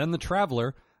 And then the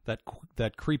Traveler,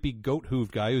 that creepy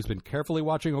goat-hooved guy who's been carefully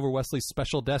watching over Wesley's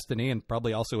special destiny and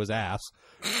probably also his ass,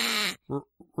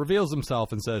 reveals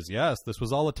himself and says, yes, this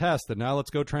was all a test, and now let's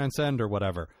go transcend or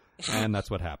whatever. And that's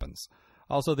what happens.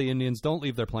 Also, the Indians don't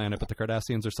leave their planet, but the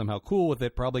Cardassians are somehow cool with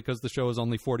it, probably because the show is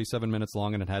only 47 minutes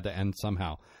long and it had to end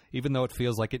somehow, even though it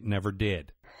feels like it never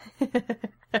did.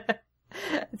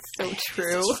 It's so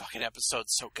true. This fucking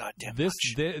episode's so goddamn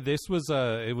much. This was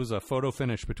a photo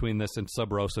finish between this and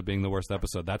Sub Rosa being the worst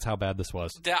episode. That's how bad this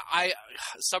was.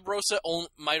 Sub Rosa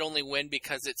might only win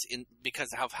because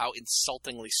of how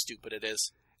insultingly stupid it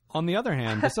is. On the other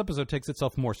hand, this episode takes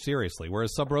itself more seriously,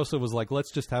 whereas Sub Rosa was like,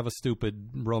 let's just have a stupid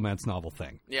romance novel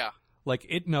thing. Yeah. Like,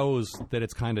 it knows that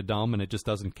it's kind of dumb and it just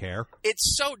doesn't care.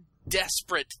 It's so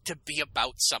desperate to be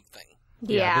about something.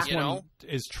 Yeah. This one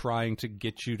is trying to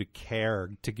get you to care,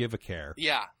 to give a care.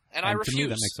 Yeah, and I refuse. To me,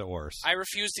 that makes it worse. I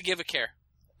refuse to give a care.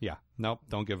 Yeah, nope,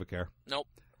 don't give a care. Nope.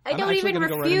 I don't even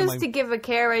refuse to give a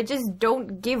care, I just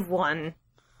don't give one.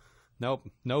 Nope,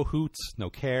 no hoots,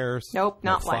 no cares. Nope,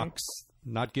 not no one. fucks,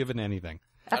 not giving anything.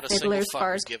 Not a single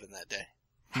fuck was given that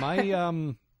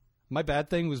day. My bad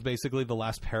thing was basically the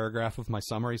last paragraph of my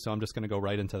summary, so I'm just going to go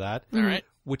right into that. All right.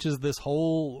 Which is this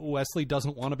whole Wesley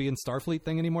doesn't want to be in Starfleet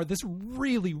thing anymore. This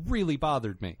really, really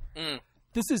bothered me.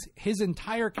 This is his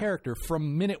entire character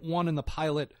from minute 1 in the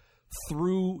pilot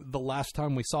through the last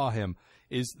time we saw him.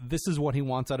 This is what he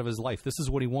wants out of his life. This is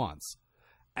what he wants.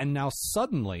 And now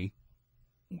suddenly,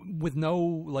 with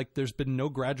there's been no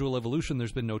gradual evolution,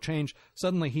 there's been no change.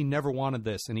 Suddenly he never wanted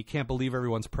this, and he can't believe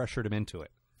everyone's pressured him into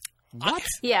it. What?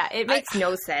 Yeah, it makes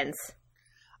no sense.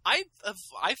 I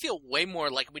feel way more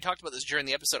like, we talked about this during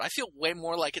the episode, I feel way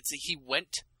more like he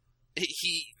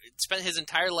spent his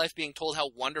entire life being told how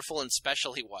wonderful and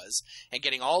special he was, and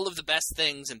getting all of the best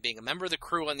things, and being a member of the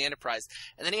crew on the Enterprise,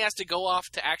 and then he has to go off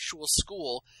to actual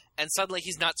school, and suddenly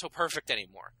he's not so perfect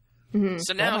anymore. Mm-hmm.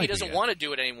 So now he doesn't want to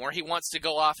do it anymore, he wants to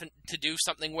go off to do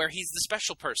something where he's the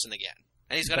special person again,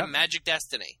 and he's got a magic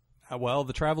destiny. Well,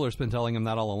 the Traveler's been telling him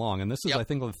that all along, and this is, I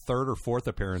think, the 3rd or 4th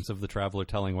appearance of the Traveler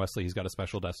telling Wesley he's got a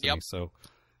special destiny, so,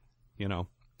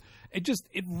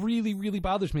 it really, really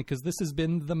bothers me, because this has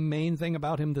been the main thing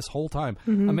about him this whole time.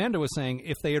 Mm-hmm. Amanda was saying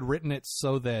if they had written it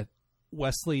so that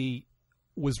Wesley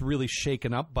was really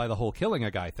shaken up by the whole killing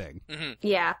a guy thing,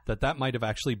 that might have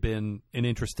actually been an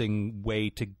interesting way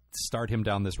to start him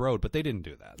down this road, but they didn't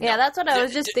do that. Yeah, that's what I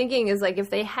was just thinking, is like if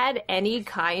they had any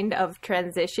kind of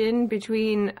transition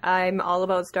between I'm all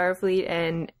about Starfleet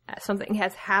and something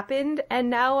has happened and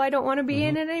now I don't want to be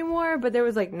in it anymore, but there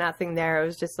was like nothing there. It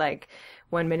was just like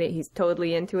 1 minute he's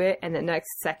totally into it, and the next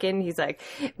second he's like,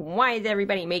 why is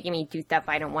everybody making me do stuff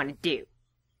I don't want to do?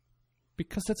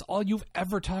 Because that's all you've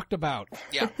ever talked about.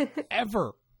 Yeah.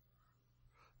 Ever.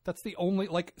 That's the only,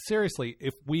 seriously,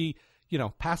 if we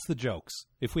past the jokes,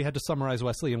 if we had to summarize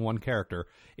Wesley in one character,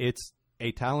 it's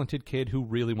a talented kid who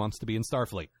really wants to be in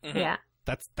Starfleet. Mm-hmm. Yeah.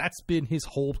 That's been his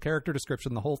whole character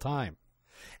description the whole time.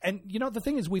 And, the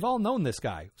thing is, we've all known this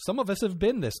guy. Some of us have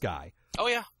been this guy. Oh,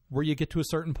 yeah. Where you get to a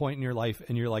certain point in your life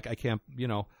and you're like, I can't,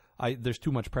 there's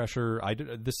too much pressure.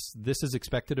 This is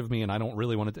expected of me and I don't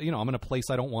really want to, I'm in a place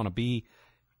I don't want to be.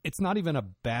 It's not even a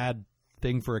bad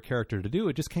thing for a character to do.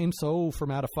 It just came so from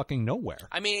out of fucking nowhere.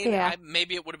 I mean,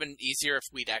 maybe it would have been easier if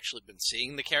we'd actually been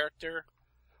seeing the character.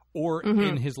 Or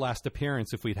in his last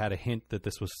appearance, if we'd had a hint that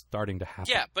this was starting to happen.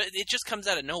 Yeah, but it just comes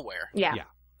out of nowhere. Yeah. Yeah.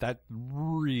 That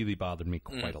really bothered me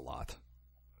quite a lot.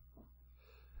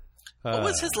 What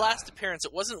was his last appearance?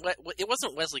 It wasn't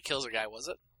Wesley Kills a Guy, was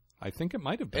it? I think it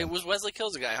might have been. It was Wesley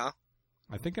Kills a Guy, huh?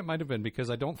 I think it might have been, because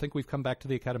I don't think we've come back to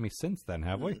the Academy since then,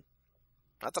 have we?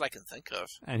 Not that I can think of.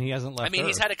 And he hasn't left Earth.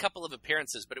 He's had a couple of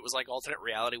appearances, but it was like alternate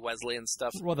reality Wesley and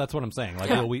stuff. Well, that's what I'm saying.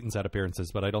 Like, Will Wheaton's had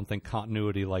appearances, but I don't think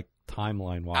continuity, like,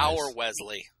 timeline-wise. Our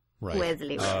Wesley. Right.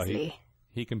 Wesley.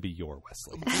 He can be your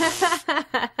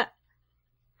Wesley.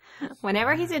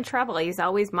 Whenever he's in trouble, he's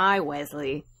always my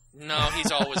Wesley. No,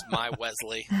 he's always my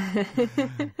Wesley.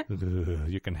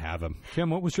 You can have him. Kim,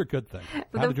 what was your good thing?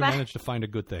 How did you manage to find a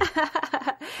good thing?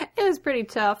 It was pretty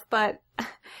tough, but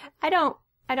I don't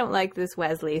like this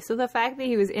Wesley. So the fact that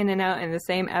he was in and out in the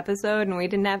same episode and we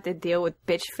didn't have to deal with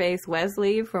bitch face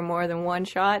Wesley for more than one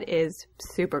shot is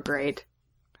super great.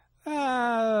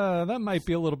 That might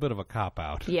be a little bit of a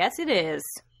cop-out. Yes, it is.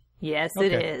 Yes,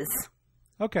 it is.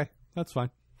 Okay, that's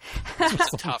fine.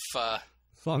 It's tough.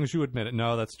 As long as you admit it.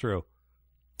 No, that's true.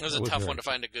 It was a tough one to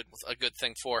find a good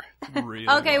thing for. Really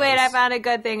okay, wait, I found a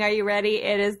good thing. Are you ready?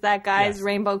 It is that guy's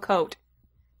rainbow coat.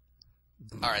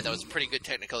 All right, that was a pretty good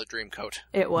Technicolor Dream coat.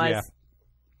 It was. Yeah.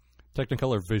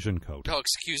 Technicolor Vision coat. Oh,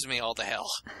 excuse me, all the hell.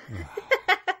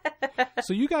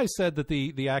 So you guys said that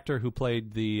the actor who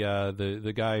played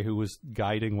the guy who was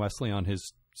guiding Wesley on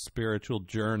his spiritual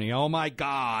journey. Oh my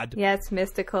God! Yes,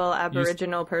 mystical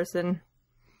Aboriginal person.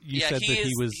 You said that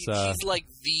he was. He's like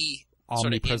the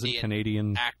omnipresent sort of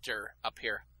Canadian actor up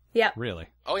here. Yeah. Really?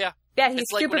 Oh yeah. Yeah, he's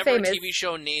it's like super whenever famous. a TV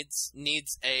show needs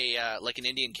a like an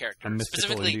Indian character, a mystical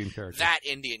specifically Indian character. that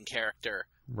Indian character.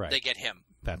 Right. They get him.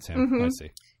 That's him. I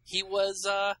see. He was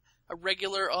a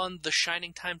regular on the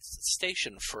Shining Time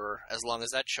station for as long as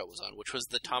that show was on, which was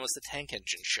the Thomas the Tank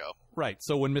Engine show. Right.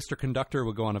 So when Mr. Conductor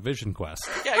would go on a vision quest.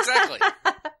 Yeah, exactly.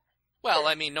 Well,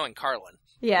 I mean, knowing Carlin.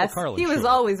 Yes, Carlin, he was sure.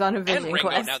 always on a vision and Ringo,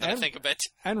 quest. now that I think of it.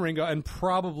 And Ringo, and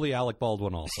probably Alec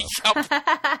Baldwin also. Yep.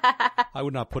 I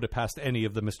would not put it past any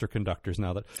of the Mr. Conductors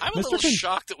now that... I'm a little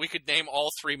shocked that we could name all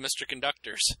three Mr.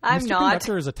 Conductors. I'm Mr. not.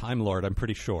 Conductor is a Time Lord, I'm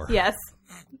pretty sure. Yes.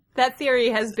 That theory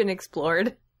has been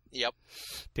explored. Yep.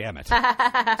 Damn it.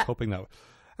 I was hoping that...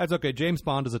 That's okay. James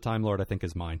Bond as a Time Lord, I think,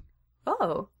 is mine.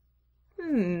 Oh.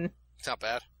 It's not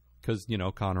bad. Because,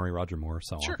 Connery, Roger Moore,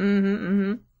 so Sure.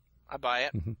 on. I buy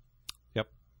it. Yep.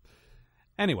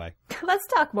 Anyway. Let's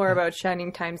talk more about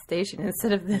Shining Time Station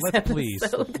instead of this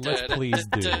episode. Let's please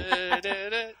do.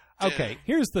 Okay,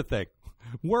 here's the thing.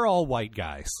 We're all white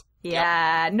guys.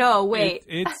 Yeah. No, wait.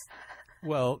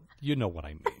 Well, you know what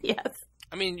I mean. Yes.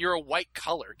 I mean, you're a white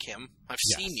color, Kim. I've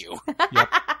seen you. Yep.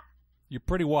 You're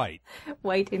pretty white.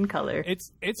 White in color.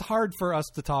 It's hard for us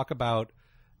to talk about.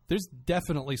 There's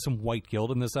definitely some white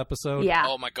guilt in this episode. Yeah.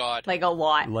 Oh, my God. Like a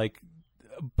lot.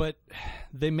 But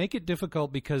they make it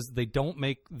difficult because they don't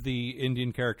make the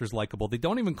Indian characters likable. They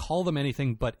don't even call them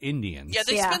anything but Indians. Yeah,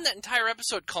 they spend that entire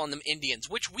episode calling them Indians,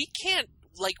 which we can't,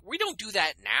 we don't do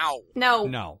that now.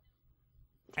 No.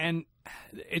 And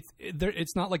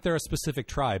it's not like they're a specific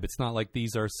tribe. It's not like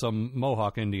these are some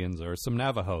Mohawk Indians or some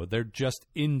Navajo. They're just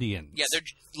Indians. Yeah, they're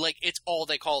it's all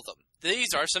they call them.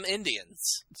 These are some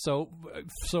Indians. So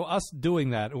us doing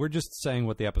that, we're just saying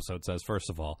what the episode says, first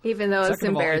of all. Even though it's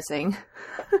embarrassing.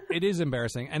 It is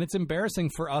embarrassing. And it's embarrassing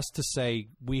for us to say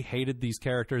we hated these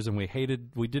characters and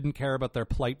we didn't care about their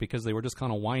plight because they were just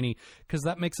kind of whiny, because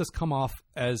that makes us come off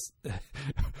as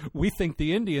we think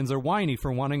the Indians are whiny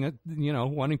for wanting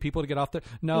people to get off their...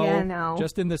 No,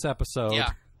 just in this episode. Yeah.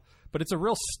 But it's a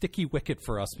real sticky wicket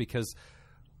for us because...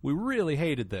 We really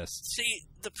hated this. See,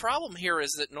 the problem here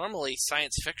is that normally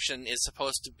science fiction is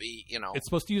supposed to be, it's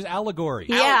supposed to use allegory.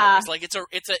 Yeah, like it's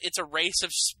a race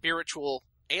of spiritual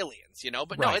aliens,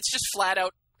 But no, Right. it's just flat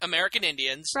out American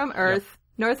Indians from Earth,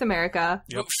 North America,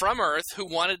 from Earth who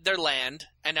wanted their land,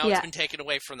 and now it's been taken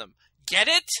away from them. Get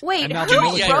it? Wait, And now who the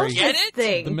military- wrote Get this it?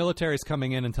 thing? The military's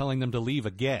coming in and telling them to leave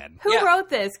again. Who Yeah. wrote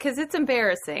this? Because it's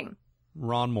embarrassing.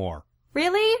 Ron Moore.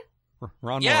 Really?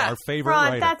 Ron Yeah. Moore, our favorite Ron,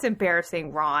 writer. that's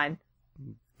embarrassing, Ron.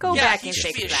 Go Yeah, back he and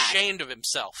should fix be that. ashamed of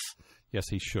himself. Yes,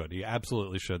 he should. He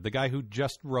absolutely should. The guy who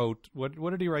just wrote what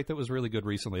did he write that was really good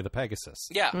recently? The Pegasus.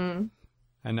 Yeah.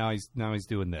 And now he's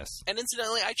doing this. And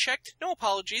incidentally, I checked. No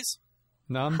apologies.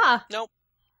 None? Huh. Nope.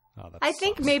 Oh, that I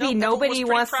think sucks. maybe nobody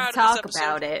wants to talk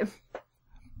about it.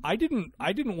 I didn't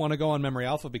want to go on Memory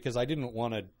Alpha because I didn't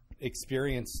want to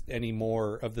experience any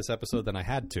more of this episode than I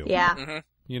had to. Yeah. Mm-hmm.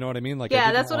 You know what I mean? Like,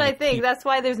 yeah, that's what I think. That's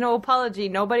why there's no apology.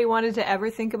 Nobody wanted to ever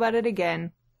think about it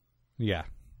again. Yeah.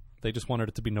 They just wanted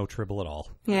it to be no Tribble at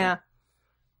all. Yeah.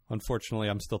 Unfortunately,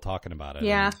 I'm still talking about it.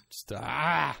 Yeah. Just,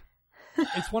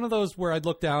 It's one of those where I'd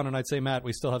look down and I'd say, Matt,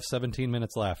 we still have 17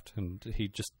 minutes left. And he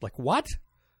just, like, what?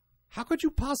 How could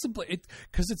you possibly?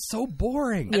 Because it's so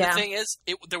boring. And the thing is,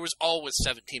 there was always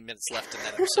 17 minutes left in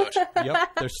that episode.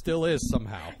 Yep, there still is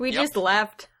somehow. We just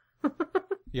left.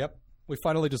 Yep. We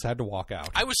finally just had to walk out.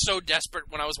 I was so desperate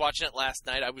when I was watching it last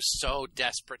night. I was so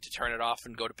desperate to turn it off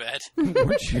and go to bed.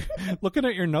 Weren't you, looking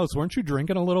at your notes, weren't you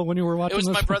drinking a little when you were watching this? It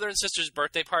was my brother and sister's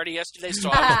birthday party yesterday, so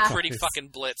I was pretty fucking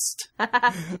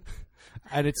blitzed.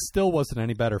 And it still wasn't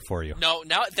any better for you. No,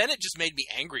 then it just made me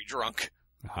angry drunk.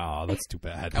 Oh, that's too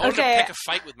bad. I wanted to pick a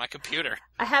fight with my computer.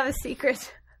 I have a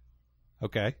secret.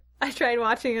 Okay. I tried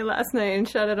watching it last night and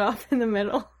shut it off in the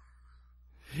middle.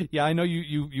 Yeah, I know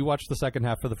you watched the second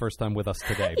half for the first time with us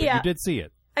today, but you did see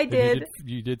it. I did.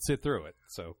 You did sit through it,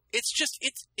 so. It's just,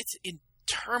 it's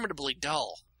interminably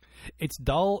dull. It's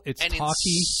dull, it's and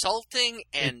talky. Insulting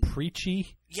and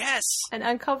preachy. Yes. And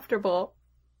uncomfortable.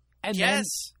 And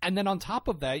then on top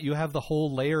of that, you have the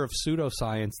whole layer of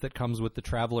pseudoscience that comes with the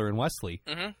Traveler and Wesley,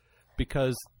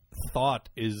 because thought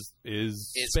is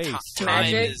space.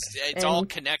 Magic. It's all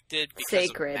connected because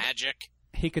sacred. Of magic.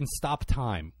 He can stop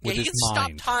time with his mind. He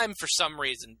can stop time for some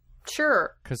reason.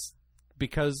 Sure.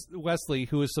 Because Wesley,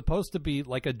 who is supposed to be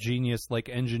like a genius, like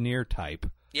engineer type,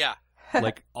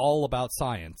 like all about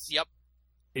science,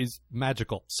 is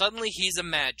magical. Suddenly he's a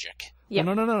magic. Yep.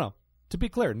 Well, no. To be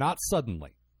clear, not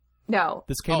suddenly. No.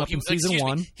 This came up in season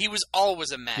 1. He was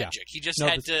always a magic. Yeah. He just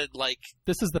had to, like...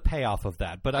 This is the payoff of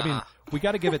that. But, I mean, we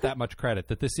got to give it that much credit,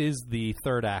 that this is the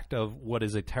third act of what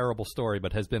is a terrible story,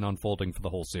 but has been unfolding for the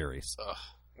whole series.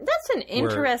 That's an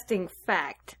interesting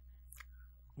fact.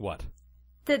 What?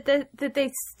 That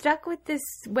they stuck with this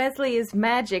Wesley is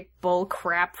magic bull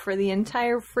crap for the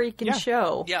entire freaking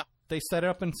show. Yeah. They set it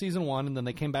up in season 1, and then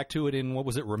they came back to it in, what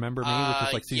was it, Remember Me, which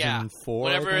was like season 4?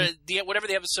 Whatever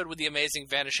the episode with the amazing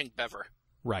vanishing Bever.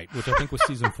 Right, which I think was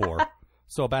season 4.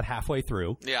 So about halfway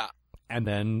through. Yeah. And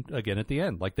then again at the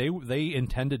end. Like, they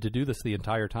intended to do this the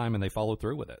entire time, and they followed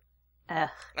through with it. I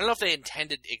don't know if they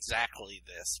intended exactly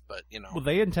this, but, you know. Well,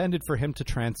 they intended for him to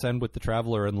transcend with the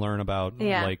Traveler and learn about,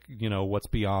 like, you know, what's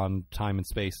beyond time and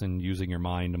space and using your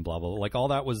mind and blah, blah, blah. Like, all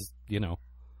that was, you know,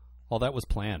 all that was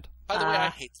planned. By the way, I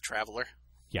hate the Traveler.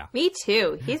 Yeah. Me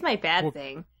too. He's my bad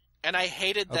thing. And I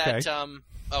hated that,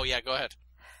 oh yeah, go ahead.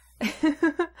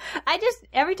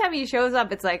 Every time he shows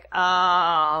up, it's like,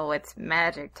 oh, it's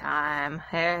magic time.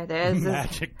 There's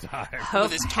magic time.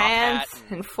 With his hands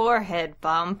and forehead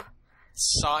bump.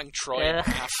 Sawing Troy in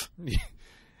half.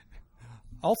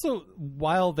 Also,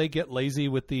 while they get lazy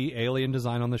with the alien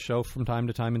design on the show from time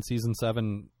to time in season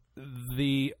 7,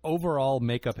 the overall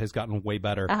makeup has gotten way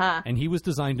better. And he was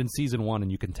designed in season 1,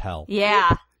 and you can tell.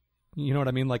 Yeah. You know what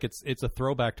I mean? Like, it's a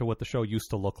throwback to what the show used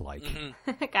to look like.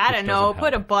 I don't know.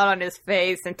 Put a butt on his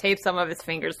face and tape some of his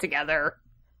fingers together.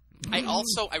 I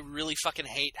really fucking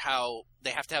hate how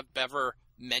they have to have Bever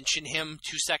mention him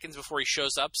 2 seconds before he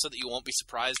shows up so that you won't be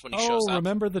surprised when he shows up. Oh,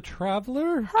 remember the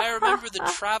Traveler? I remember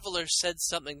the Traveler said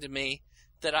something to me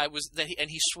and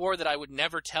he swore that I would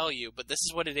never tell you, but this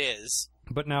is what it is.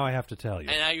 But now I have to tell you.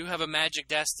 And now you have a magic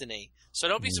destiny. So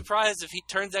don't be surprised if he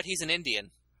turns out he's an Indian.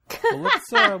 Well,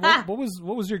 let's,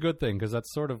 what was your good thing? Because that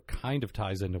sort of kind of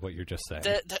ties into what you're just saying.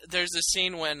 There's a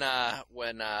scene when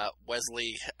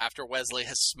Wesley, after Wesley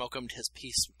has smokemed his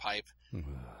peace pipe,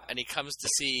 and he comes to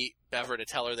see Bever to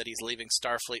tell her that he's leaving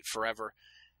Starfleet forever,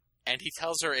 and he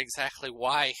tells her exactly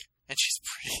why, and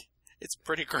it's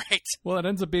pretty great. Well, it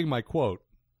ends up being my quote,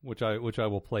 which I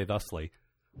will play thusly.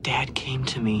 Dad came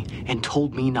to me and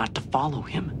told me not to follow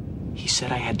him. He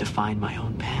said I had to find my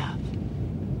own path.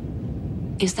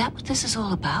 Is that what this is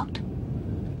all about?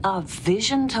 A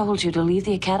vision told you to leave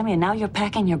the academy and now you're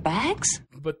packing your bags?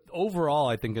 But overall,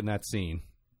 I think in that scene,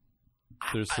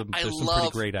 there's some pretty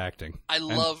great acting. I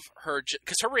love her,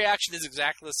 because her reaction is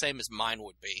exactly the same as mine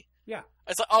would be. Yeah.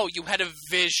 It's like, oh, you had a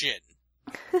vision.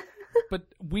 But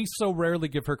we so rarely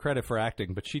give her credit for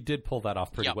acting, but she did pull that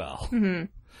off pretty well. Mm-hmm.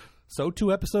 So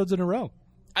 2 episodes in a row.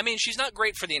 I mean, she's not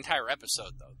great for the entire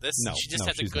episode, though. She just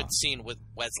has a good scene with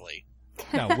Wesley.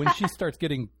 No, when she starts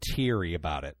getting teary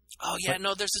about it. Oh, yeah,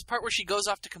 no, there's this part where she goes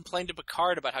off to complain to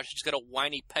Picard about how she's got a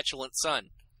whiny, petulant son.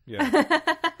 Yeah.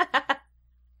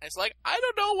 It's like, I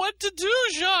don't know what to do,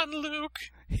 Jean-Luc.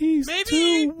 He's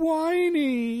too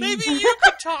whiny. Maybe you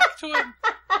could talk to him.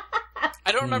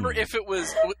 I don't remember if it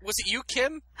was it you,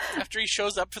 Kim, after he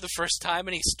shows up for the first time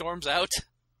and he storms out?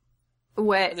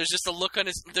 What? And there's just a look on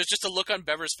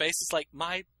Bever's face. It's like,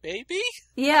 my baby?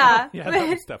 Yeah. Yeah, that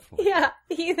was definitely. Yeah,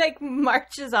 he like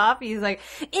marches off. He's like,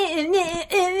 and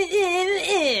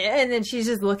then she's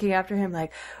just looking after him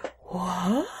like,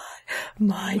 what?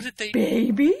 My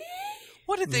baby?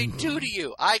 What did they do to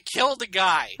you? I killed a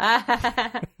guy.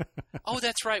 Oh,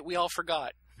 that's right. We all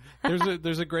forgot.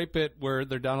 There's a great bit where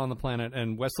they're down on the planet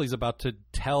and Wesley's about to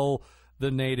tell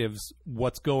the natives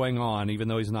what's going on, even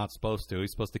though he's not supposed to.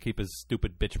 He's supposed to keep his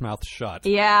stupid bitch mouth shut.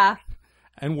 Yeah.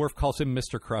 And Worf calls him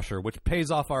Mr. Crusher, which pays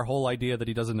off our whole idea that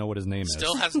he doesn't know what his name is.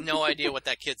 Still has no idea what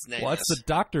that kid's name Well, is. it's the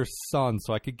doctor's son,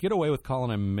 so I could get away with calling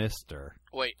him Mr.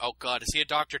 Wait, oh God, is he a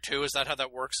doctor too? Is that how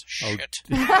that works? Oh. Shit.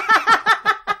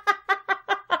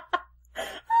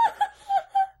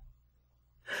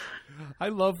 I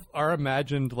love our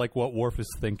imagined, like, what Worf is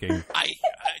thinking.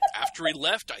 After he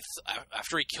left,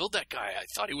 after he killed that guy, I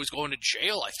thought he was going to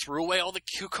jail. I threw away all the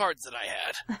cue cards that I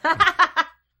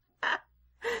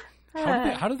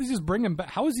had. How did they just bring him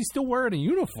back? How is he still wearing a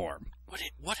uniform?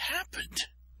 What happened?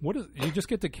 You just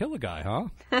get to kill a guy, huh?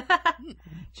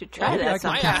 Should try that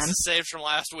sometime. My ass is saved from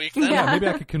last week then. Yeah, maybe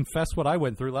I could confess what I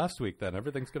went through last week then.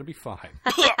 Everything's going to be fine.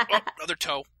 Another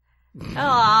toe.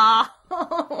 Aww.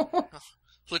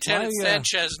 Lieutenant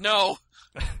Sanchez, no.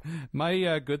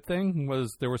 My good thing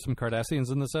was there were some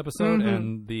Cardassians in this episode,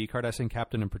 and the Cardassian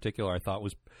captain in particular I thought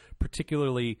was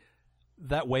particularly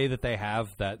that way that they have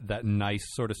that nice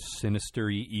sort of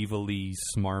sinister-y, evil-y,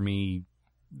 smarmy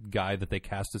guy that they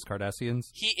cast as Cardassians.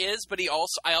 He is, but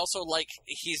I also like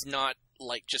he's not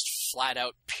like just flat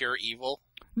out pure evil.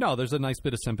 No, there's a nice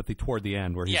bit of sympathy toward the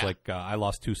end where he's like, I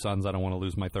lost 2 sons, I don't want to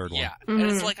lose my third one. Yeah, and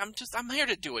it's like I'm here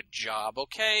to do a job,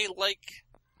 okay? Like,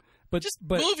 but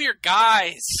move your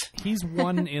guys. He's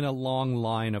one in a long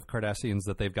line of Cardassians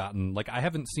that they've gotten. Like, I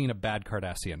haven't seen a bad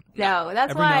Cardassian. No,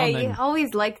 that's Every why now and then- I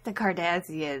always liked the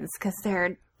Cardassians, because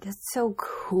they're just so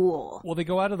cool. Well, they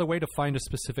go out of the way to find a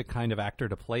specific kind of actor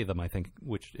to play them, I think,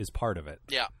 which is part of it.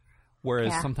 Yeah.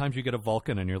 Whereas sometimes you get a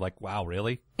Vulcan and you're like, wow,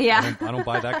 really? Yeah. I don't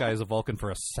buy that guy as a Vulcan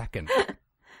for a second.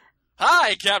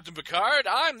 Hi, Captain Picard.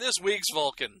 I'm this week's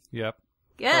Vulcan. Yep.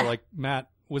 Yeah. Or like, Matt,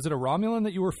 was it a Romulan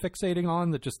that you were fixating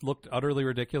on that just looked utterly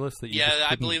ridiculous? That you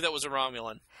I believe that was a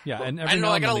Romulan. Yeah, well, and I don't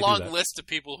know. I got a long list of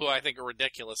people who I think are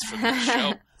ridiculous for this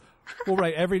show. Well,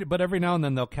 right. Every now and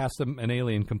then they'll cast an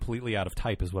alien completely out of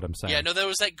type, is what I'm saying. Yeah, no, there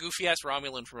was that goofy ass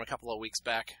Romulan from a couple of weeks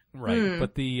back. Right,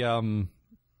 but the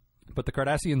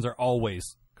Cardassians are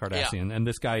always Cardassian, and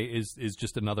this guy is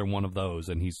just another one of those,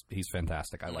 and he's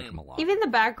fantastic. I like him a lot. Even the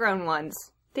background ones,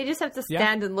 they just have to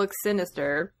stand and look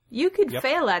sinister. You could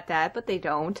fail at that, but they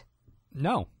don't.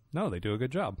 No, they do a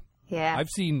good job. Yeah, I've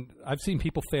seen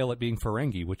people fail at being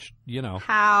Ferengi, which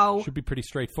should be pretty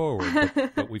straightforward,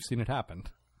 but we've seen it happen.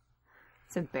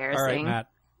 It's embarrassing. All right, Matt.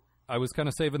 I was kind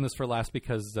of saving this for last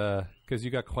because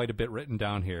you got quite a bit written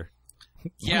down here.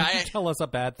 Yeah, tell us a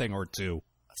bad thing or two.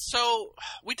 So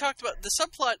we talked about the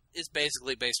subplot is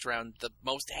basically based around the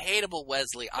most hateable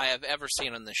Wesley I have ever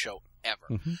seen on the show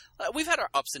ever. We've had our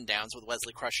ups and downs with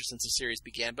Wesley Crusher since the series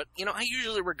began, but I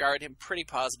usually regard him pretty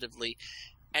positively,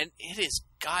 and it is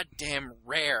goddamn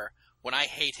rare when I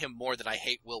hate him more than I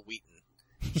hate Will Wheaton.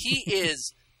 He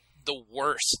is the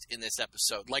worst in this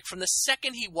episode. Like, from the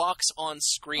second he walks on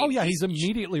screen. Oh yeah, he's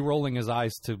immediately rolling his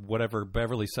eyes to whatever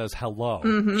Beverly says hello.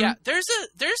 Yeah, there's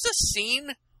a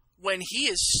scene when he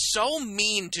is so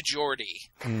mean to Geordi.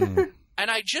 And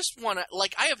I just want to,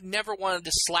 like, I have never wanted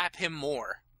to slap him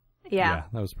more. Yeah,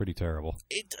 that was pretty terrible.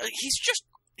 He's just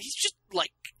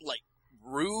like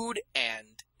rude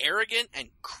and arrogant and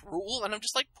cruel, and I'm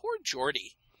just like, poor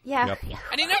Geordi. Yeah, Yep.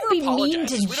 And he never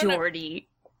apologizes. Mean to Geordi.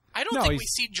 I don't think we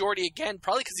see Geordi again,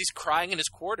 probably because he's crying in his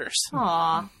quarters.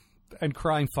 Aww. And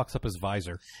crying fucks up his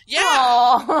visor. Yeah.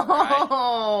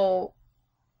 Oh.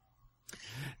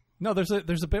 No, there's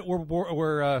a bit where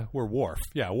Worf.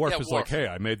 Yeah, Worf is like, hey,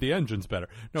 I made the engines better.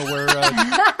 No, where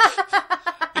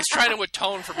he's trying to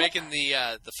atone for making the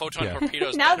photon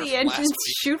torpedoes. Now better the from engines last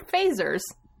week. shoot phasers.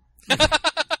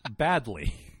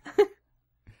 badly.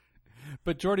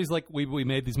 But Geordi's like, we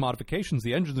made these modifications.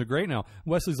 The engines are great now.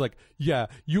 Wesley's like, yeah,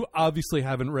 you obviously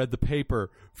haven't read the paper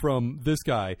from this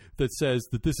guy that says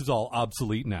that this is all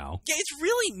obsolete now. Yeah, it's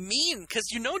really mean because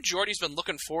Geordi's been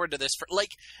looking forward to this for,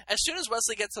 like, as soon as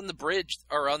Wesley gets on the bridge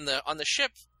or on the ship,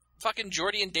 fucking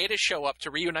Geordi and Data show up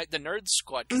to reunite the Nerd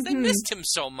Squad because they missed him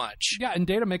so much. Yeah, and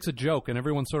Data makes a joke, and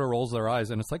everyone sort of rolls their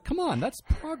eyes, and it's like, come on, that's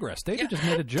progress. Data just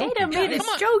made a joke. Data made a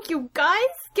joke, you guys.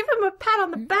 Give him a pat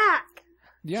on the back.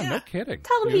 Yeah, no kidding.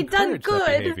 Tell him he done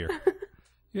good.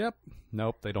 Yep.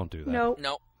 Nope, they don't do that. Nope.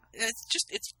 No.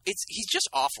 He's just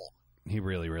awful. He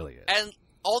really, really is. And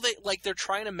they're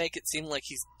trying to make it seem like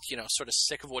he's, sort of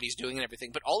sick of what he's doing and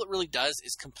everything, but all it really does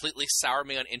is completely sour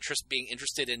me on being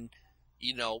interested in,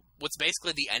 what's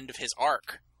basically the end of his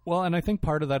arc. Well, and I think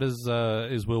part of that is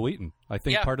Will Wheaton. I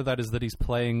think part of that is that he's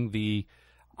playing the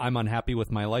I'm unhappy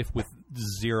with my life with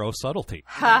zero subtlety.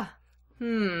 Ha.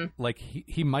 Like,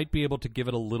 he might be able to give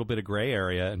it a little bit of gray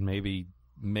area and maybe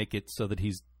make it so that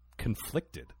he's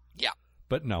conflicted. Yeah.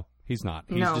 But no, he's not.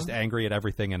 He's just angry at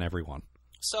everything and everyone.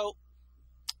 So,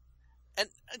 and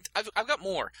I've got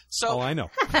more. So, I know.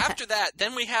 After that,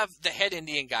 then we have the head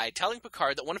Indian guy telling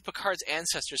Picard that one of Picard's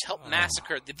ancestors helped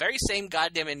massacre the very same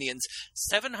goddamn Indians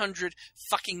 700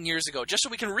 fucking years ago, just so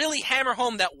we can really hammer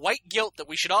home that white guilt that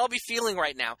we should all be feeling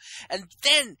right now. And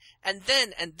then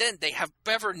they have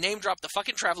Bever name drop the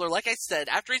fucking Traveler, like I said,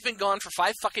 after he's been gone for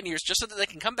 5 fucking years, just so that they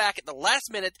can come back at the last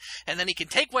minute, and then he can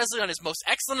take Wesley on his most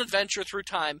excellent adventure through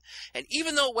time. And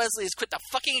even though Wesley has quit the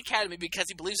fucking academy because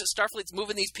he believes that Starfleet's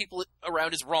moving these people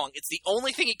around is wrong, it's the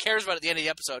only thing he cares about at the end of the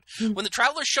episode. When the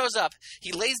Traveler shows up,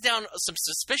 he lays down some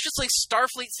suspiciously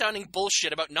Starfleet-sounding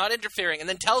bullshit about not interfering, and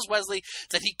then tells Wesley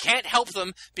that he can't help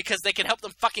them because they can help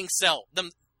them fucking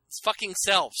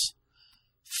selves.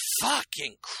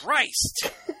 Fucking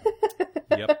Christ!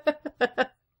 Yep.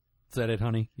 Is that it,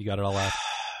 honey? You got it all out?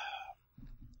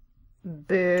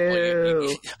 Boo.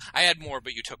 Well, I had more,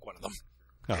 but you took one of them.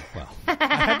 Oh, well. I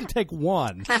had to take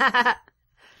one.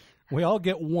 We all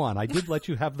get one. I did let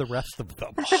you have the rest of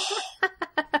them.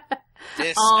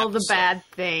 All the bad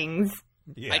things.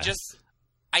 Yeah.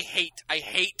 I hate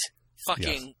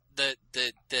fucking the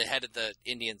head of the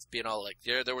Indians being all like,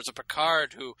 there was a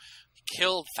Picard who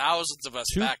killed thousands of us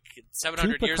back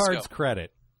 700 years ago. To Picard's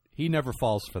credit, he never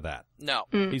falls for that. No.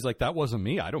 He's like, that wasn't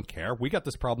me. I don't care. We got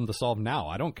this problem to solve now.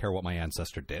 I don't care what my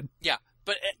ancestor did. Yeah.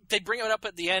 But they bring it up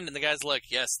at the end, and the guy's like,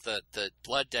 yes, the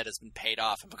blood debt has been paid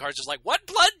off. And Picard's just like, what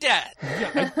blood debt?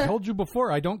 Yeah, I told you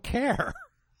before, I don't care.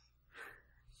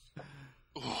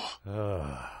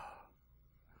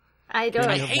 I don't.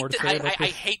 I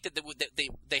hate that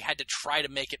they had to try to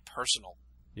make it personal.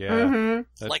 Yeah.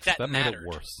 That made mattered. it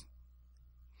worse.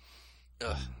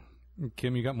 Ugh.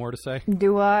 Kim, you got more to say?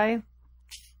 Do I?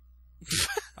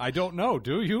 I don't know.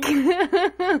 Do you?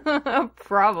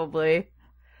 Probably.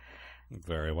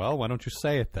 Very well. Why don't you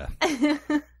say it then?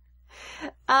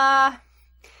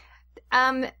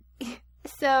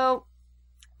 So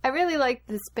I really like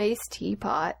the space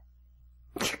teapot.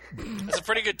 It's a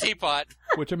pretty good teapot.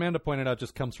 Which Amanda pointed out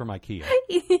just comes from IKEA.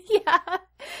 Yeah,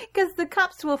 because the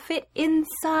cups will fit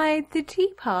inside the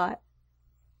teapot.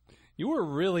 You were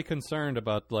really concerned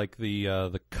about, like,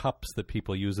 the cups that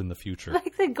people use in the future.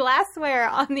 Like, the glassware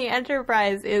on the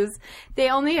Enterprise they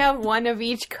only have one of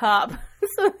each cup.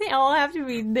 So they all have to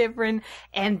be different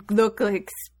and look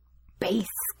like space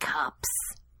cups.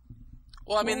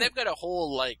 Well, I mean, they've got a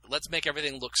whole, like, let's make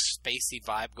everything look spacey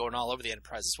vibe going all over the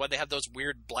Enterprise. That's why they have those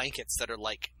weird blankets that are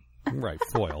like... Right,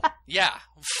 foil. Yeah,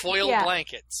 foil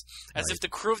blankets. As if the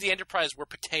crew of the Enterprise were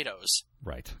potatoes.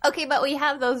 Right. Okay, but we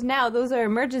have those now. Those are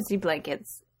emergency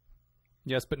blankets.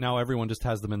 Yes, but now everyone just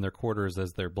has them in their quarters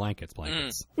as their blankets.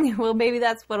 Well, maybe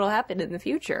that's what'll happen in the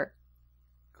future.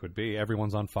 Could be.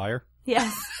 Everyone's on fire.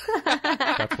 Yes.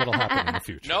 That's what'll happen in the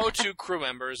future. No 2 crew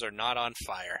members are not on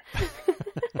fire.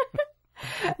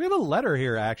 We have a letter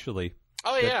here, actually.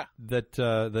 Oh, yeah.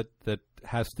 That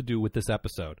has to do with this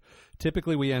episode.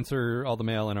 Typically, we answer all the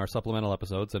mail in our supplemental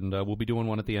episodes, and we'll be doing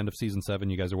one at the end of Season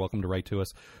 7. You guys are welcome to write to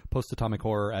us,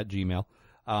 postatomichorror@gmail.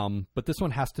 But this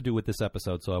one has to do with this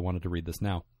episode, so I wanted to read this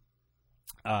now.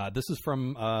 This is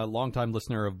from a longtime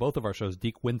listener of both of our shows,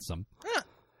 Deke Winsome. Huh.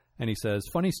 And he says,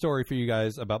 funny story for you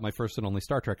guys about my first and only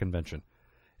Star Trek convention.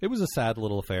 It was a sad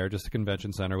little affair, just a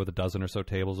convention center with a dozen or so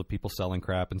tables of people selling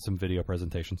crap and some video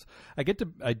presentations. I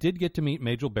did get to meet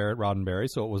Majel Barrett Roddenberry,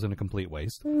 so it wasn't a complete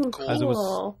waste. Cool. As I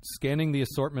was scanning the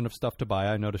assortment of stuff to buy,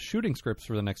 I noticed shooting scripts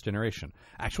for The Next Generation.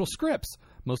 Actual scripts!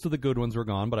 Most of the good ones were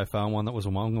gone, but I found one that was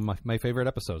among my favorite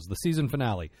episodes, the season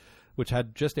finale, which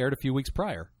had just aired a few weeks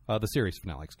prior. The series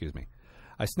finale, excuse me.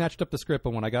 I snatched up the script,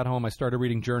 and when I got home, I started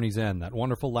reading Journey's End, that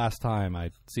wonderful last time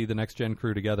I'd see the Next Gen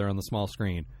crew together on the small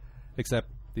screen.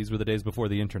 Except these were the days before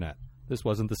the internet. This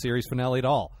wasn't the series finale at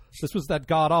all. This was that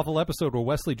god-awful episode where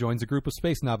Wesley joins a group of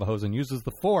space Navajos and uses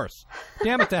the Force.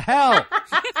 Damn it to hell!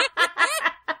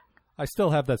 I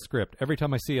still have that script. Every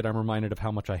time I see it, I'm reminded of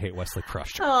how much I hate Wesley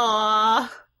Crusher. Aww.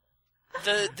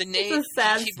 The name,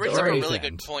 he brings up a really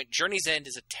good point. Journey's End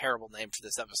is a terrible name for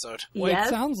this episode. Well, Yes. it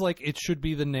sounds like it should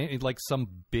be the name, like some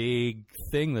big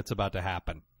thing that's about to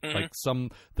happen. Mhm. Like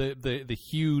the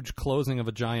huge closing of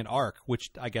a giant arc, which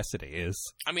I guess it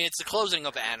is. I mean, it's the closing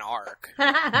of an arc.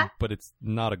 But it's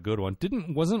not a good one.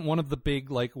 Wasn't one of the big,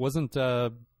 wasn't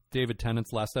David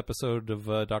Tennant's last episode of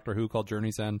Doctor Who called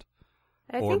Journey's End?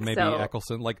 Or think maybe so.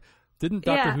 Eccleston. Didn't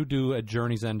Doctor Yeah. Who do a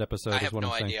Journey's End episode? I is have what no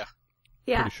I'm saying. idea.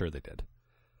 Yeah. Pretty sure they did.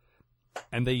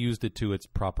 And they used it to its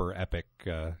proper epic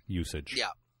usage. Yeah.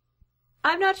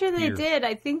 I'm not sure they Here. did.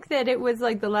 I think that it was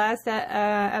like the last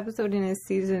episode in his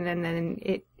season, and then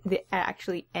it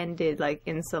actually ended like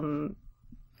in some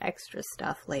extra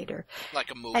stuff later. Like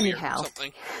a movie Anyhow. or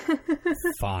something.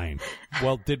 Fine.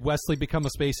 Well, did Wesley become a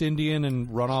space Indian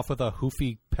and run off with a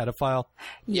hoofy pedophile?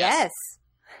 Yes.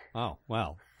 Oh,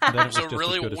 well. Then it was It's a just as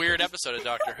really good as weird first. episode of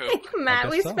Doctor Who. Matt,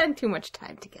 guess we so. spent too much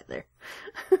time together.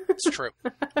 It's true.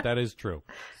 That is true.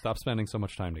 Stop spending so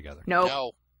much time together. Nope.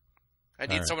 No. I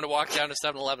need All right. someone to walk down to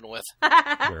 7-Eleven with.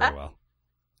 Very well.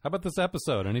 How about this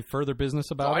episode? Any further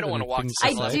business about No, it? I don't wanna walk Anything to I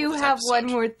to say? 7-Eleven. do This have one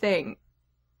episode. more thing.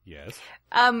 Yes.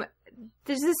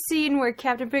 There's this scene where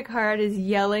Captain Picard is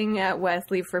yelling at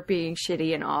Wesley for being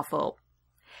shitty and awful.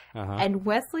 Uh-huh. And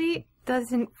Wesley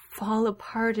doesn't fall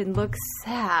apart and look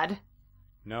sad.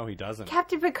 No, he doesn't.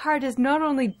 Captain Picard is not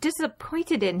only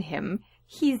disappointed in him,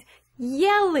 he's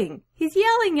yelling. He's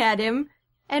yelling at him,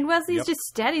 and Wesley's Yep. just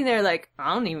standing there like,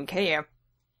 I don't even care.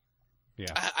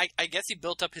 Yeah, I guess he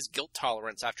built up his guilt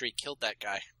tolerance after he killed that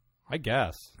guy. I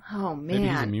guess. Oh, Maybe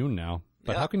he's man. immune now.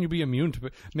 But Yeah. how can you be immune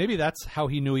to... Maybe that's how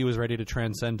he knew he was ready to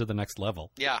transcend to the next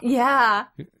level. Yeah. Yeah.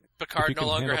 If Picard you no can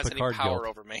longer handle has Picard any power guilt.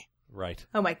 over me. Right.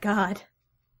 Oh, my God.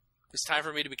 It's time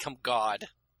for me to become God.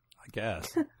 I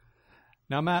guess.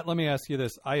 Now, Matt, let me ask you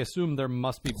this. I assume there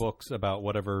must be books about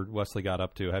whatever Wesley got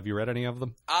up to. Have you read any of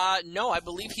them? No, I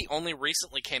believe he only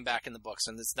recently came back in the books,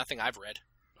 and it's nothing I've read.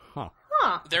 Huh.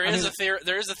 Huh. There is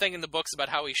a thing in the books about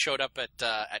how he showed up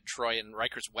at Troy and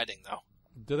Riker's wedding, though.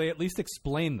 Do they at least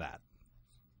explain that?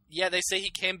 Yeah, they say he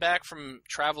came back from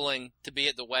traveling to be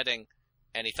at the wedding,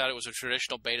 and he thought it was a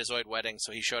traditional Betazoid wedding,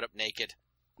 so he showed up naked.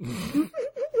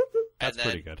 That's and then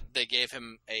pretty good. They gave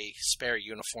him a spare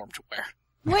uniform to wear.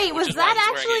 Wait, was is why that he's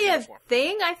wearing actually a a uniform.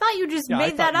 thing? I thought you just Yeah, I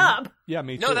made that thought up. Yeah,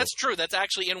 me too. No, that's true. That's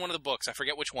actually in one of the books. I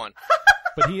forget which one.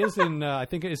 But he is in, I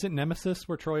think, is it Nemesis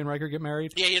where Troy and Riker get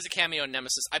married? Yeah, he has a cameo in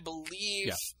Nemesis. I believe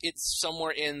Yeah. it's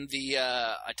somewhere in the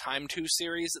a Time 2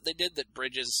 series that they did that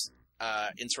bridges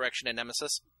Insurrection and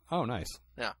Nemesis. Oh, nice.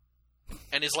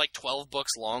 And is like 12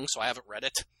 books long, so I haven't read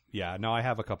it. Yeah, no, I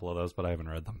have a couple of those, but I haven't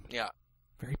read them. Yeah.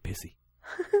 Very busy.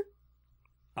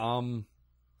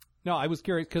 No, I was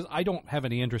curious because I don't have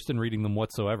any interest in reading them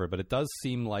whatsoever, but it does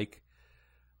seem like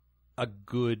a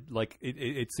good,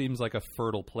 it seems like a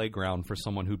fertile playground for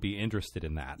someone who'd be interested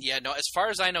in that. Yeah, no, as far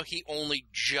as I know, he only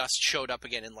just showed up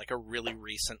again in like a really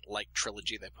recent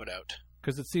trilogy they put out.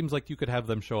 Because it seems like you could have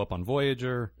them show up on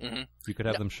Voyager, Mhm. you could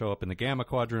have them show up in the Gamma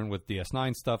Quadrant with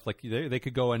DS9 stuff, like they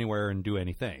could go anywhere and do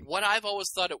anything. What I've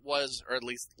always thought it was, or at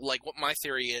least like what my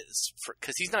theory is,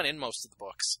 because he's not in most of the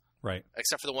books, Right,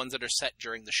 except for the ones that are set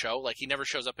during the show. Like he never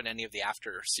shows up in any of the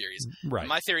after series. right.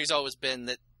 My theory's always been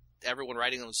that everyone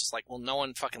writing them was just like, well, no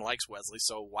one fucking likes Wesley,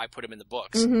 so why put him in the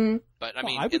books? Mm-hmm. But I Well,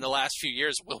 mean, I would- in the last few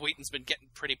years, Will Wheaton's been getting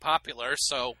pretty popular,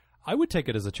 so I would take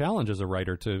it as a challenge as a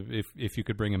writer to if you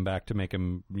could bring him back to make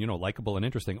him, likable and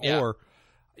interesting. Yeah. Or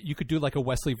you could do like a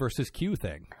Wesley versus Q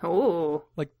thing. Oh.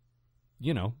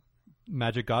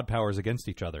 Magic god powers against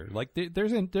each other. Like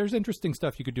there's interesting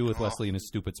stuff you could do with Wesley and his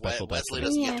stupid special Wesley destiny.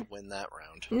 doesn't Yeah. get to win that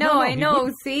round. No, No, I he know.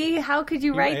 wouldn't. See, how could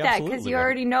you He write that? Because absolutely you wouldn't.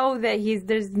 already know that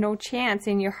there's no chance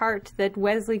in your heart that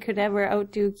Wesley could ever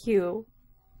outdo Q.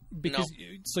 Because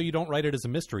so you don't write it as a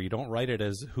mystery. You don't write it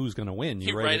as who's going to win. You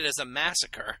You write it as a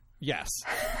massacre. Yes.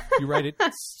 You write it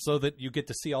so that you get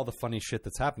to see all the funny shit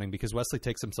that's happening because Wesley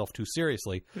takes himself too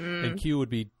seriously and Q would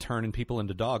be turning people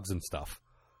into dogs and stuff.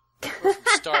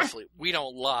 Starfleet, we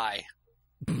don't lie.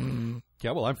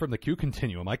 Yeah, well, I'm from the Q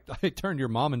continuum. I turned your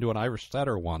mom into an Irish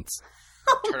setter once.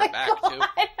 Turn it back, too.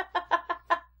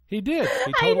 He did.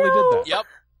 He totally did that. Yep.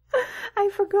 I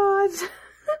forgot.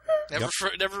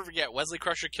 Never forget, Wesley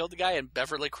Crusher killed the guy and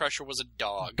Beverly Crusher was a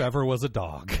dog. Bever was a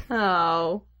dog.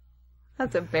 Oh.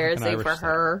 That's embarrassing Irish for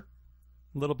her.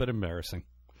 A little bit embarrassing.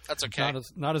 That's okay.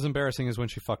 Not as embarrassing as when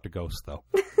she fucked a ghost, though.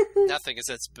 Nothing is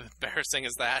as embarrassing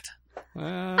as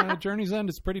that. Journey's End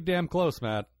is pretty damn close,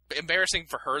 Matt. Embarrassing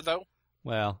for her, though?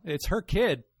 Well, it's her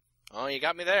kid. Oh, you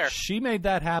got me there. She made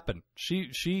that happen.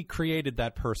 She created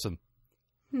that person.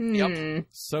 Yep.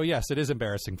 So yes, it is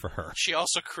embarrassing for her. She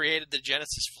also created the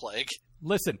Genesis plague.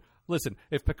 Listen.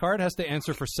 If Picard has to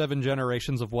answer for 7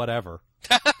 generations of whatever,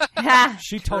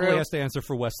 she totally has to answer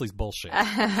for Wesley's bullshit. All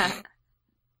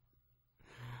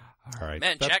right.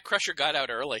 Man, Jack Crusher got out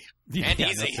early. And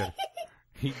easy.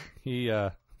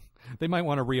 They might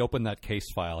want to reopen that case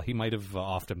file. He might have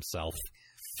offed himself.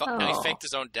 No, he faked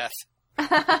his own death.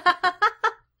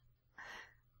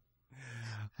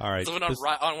 All right. Living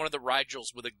on one of the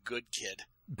Rigels with a good kid.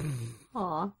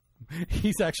 Aw.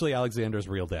 He's actually Alexander's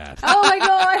real dad. Oh my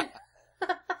god!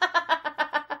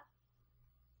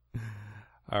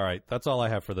 All right. That's all I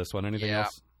have for this one. Anything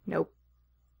else? Nope.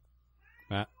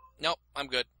 Matt? Nope, I'm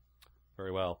good.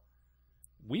 Very well.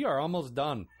 We are almost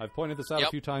done. I've pointed this out a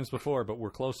few times before, but we're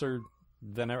closer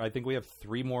than ever. I think we have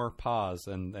 3 more pause,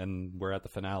 and we're at the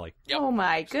finale. Yep. Oh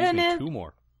my goodness. 2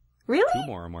 more. Really? 2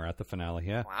 more and we're at the finale,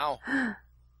 yeah. Wow.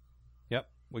 Yep.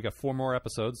 We got 4 more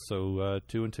episodes, so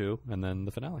 2 and 2, and then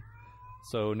the finale.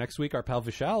 So next week, our pal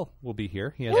Vishal will be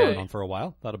here. He hasn't been on for a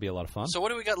while. That'll be a lot of fun. So what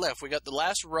do we got left? We got the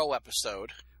last Row episode.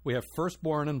 We have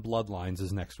Firstborn and Bloodlines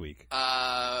is next week.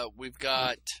 We've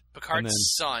got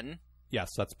Picard's son. Yes,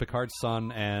 that's Picard's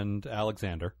son and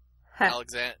Alexander.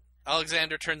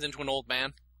 Alexander turns into an old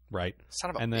man. Right. Son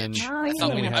of a then, bitch.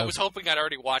 I was hoping I'd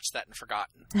already watched that and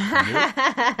forgotten.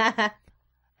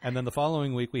 And then the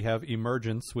following week we have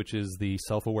Emergence, which is the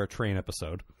self-aware train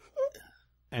episode.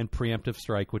 And Preemptive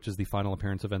Strike, which is the final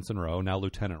appearance of Ensign Rowe, now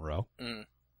Lieutenant Rowe.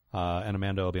 And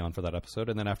Amanda will be on for that episode.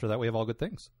 And then after that we have All Good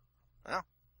Things. Wow.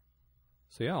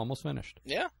 So yeah, almost finished.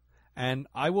 Yeah. And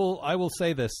I will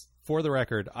say this, for the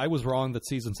record, I was wrong that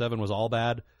Season 7 was all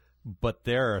bad, but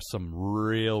there are some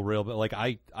real, like,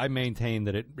 I maintain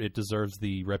that it deserves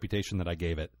the reputation that I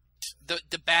gave it.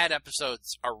 The bad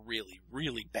episodes are really,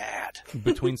 really bad.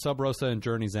 Between Sub Rosa and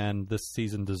Journey's End, this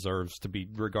season deserves to be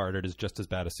regarded as just as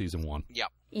bad as Season 1. Yep.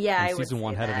 Yeah, and Season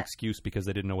 1 had an excuse because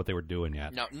they didn't know what they were doing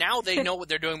yet. No, now they know what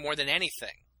they're doing more than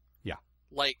anything. Yeah.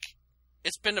 Like,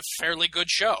 it's been a fairly good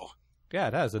show. Yeah,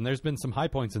 it has. And there's been some high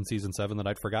points in Season 7 that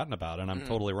I'd forgotten about, and I'm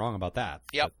totally wrong about that.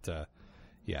 Yep. But,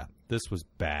 yeah, this was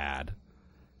bad.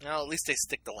 Well, at least they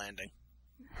stick the landing.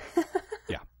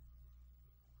 Yeah.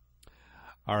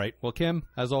 All right. Well, Kim,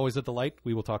 as always at the light,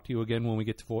 we will talk to you again when we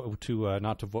get also the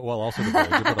Voyager,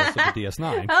 but also the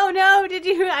DS9. Oh no, did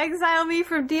you exile me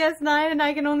from DS9 and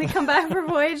I can only come back for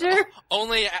Voyager?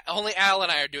 Only Al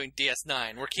and I are doing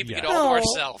DS9. We're keeping it all to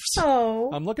ourselves. Oh.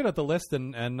 I'm looking at the list,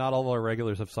 and not all of our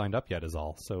regulars have signed up yet is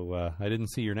all. So I didn't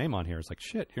see your name on here. It's like,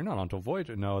 shit, you're not on to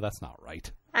Voyager. No, that's not right.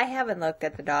 I haven't looked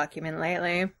at the document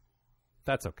lately.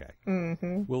 That's okay.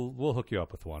 Mm-hmm. We'll hook you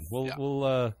up with one.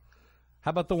 We'll how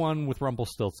about the one with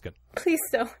Rumpelstiltskin? Please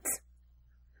don't.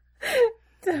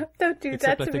 Don't do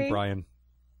Except that to me. I think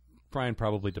Brian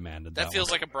probably demanded that. That feels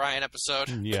like a Brian episode.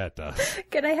 Yeah, it does.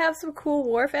 Can I have some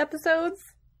cool Worf episodes?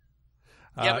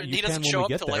 Yeah, but he doesn't show up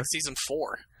till like Season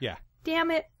 4. Yeah. Damn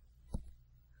it.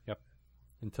 Yep.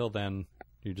 Until then,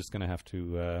 you're just going to have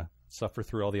to suffer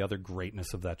through all the other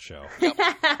greatness of that show. Yep.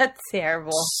 That's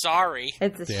terrible. Sorry.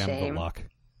 It's a Damn shame. the luck.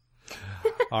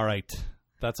 All right.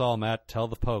 That's all, Matt. Tell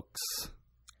the pokes.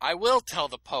 I will tell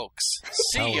the pokes.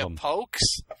 See ya, pokes.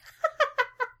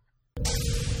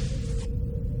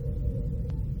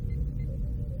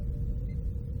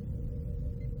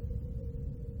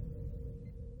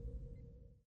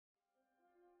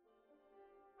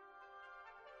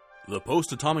 The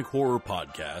Post-Atomic Horror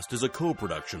Podcast is a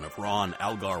co-production of Ron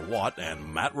Algar Watt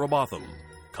and Matt Robotham.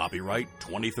 Copyright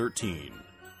 2013.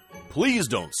 Please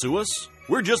don't sue us.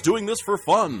 We're just doing this for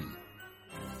fun.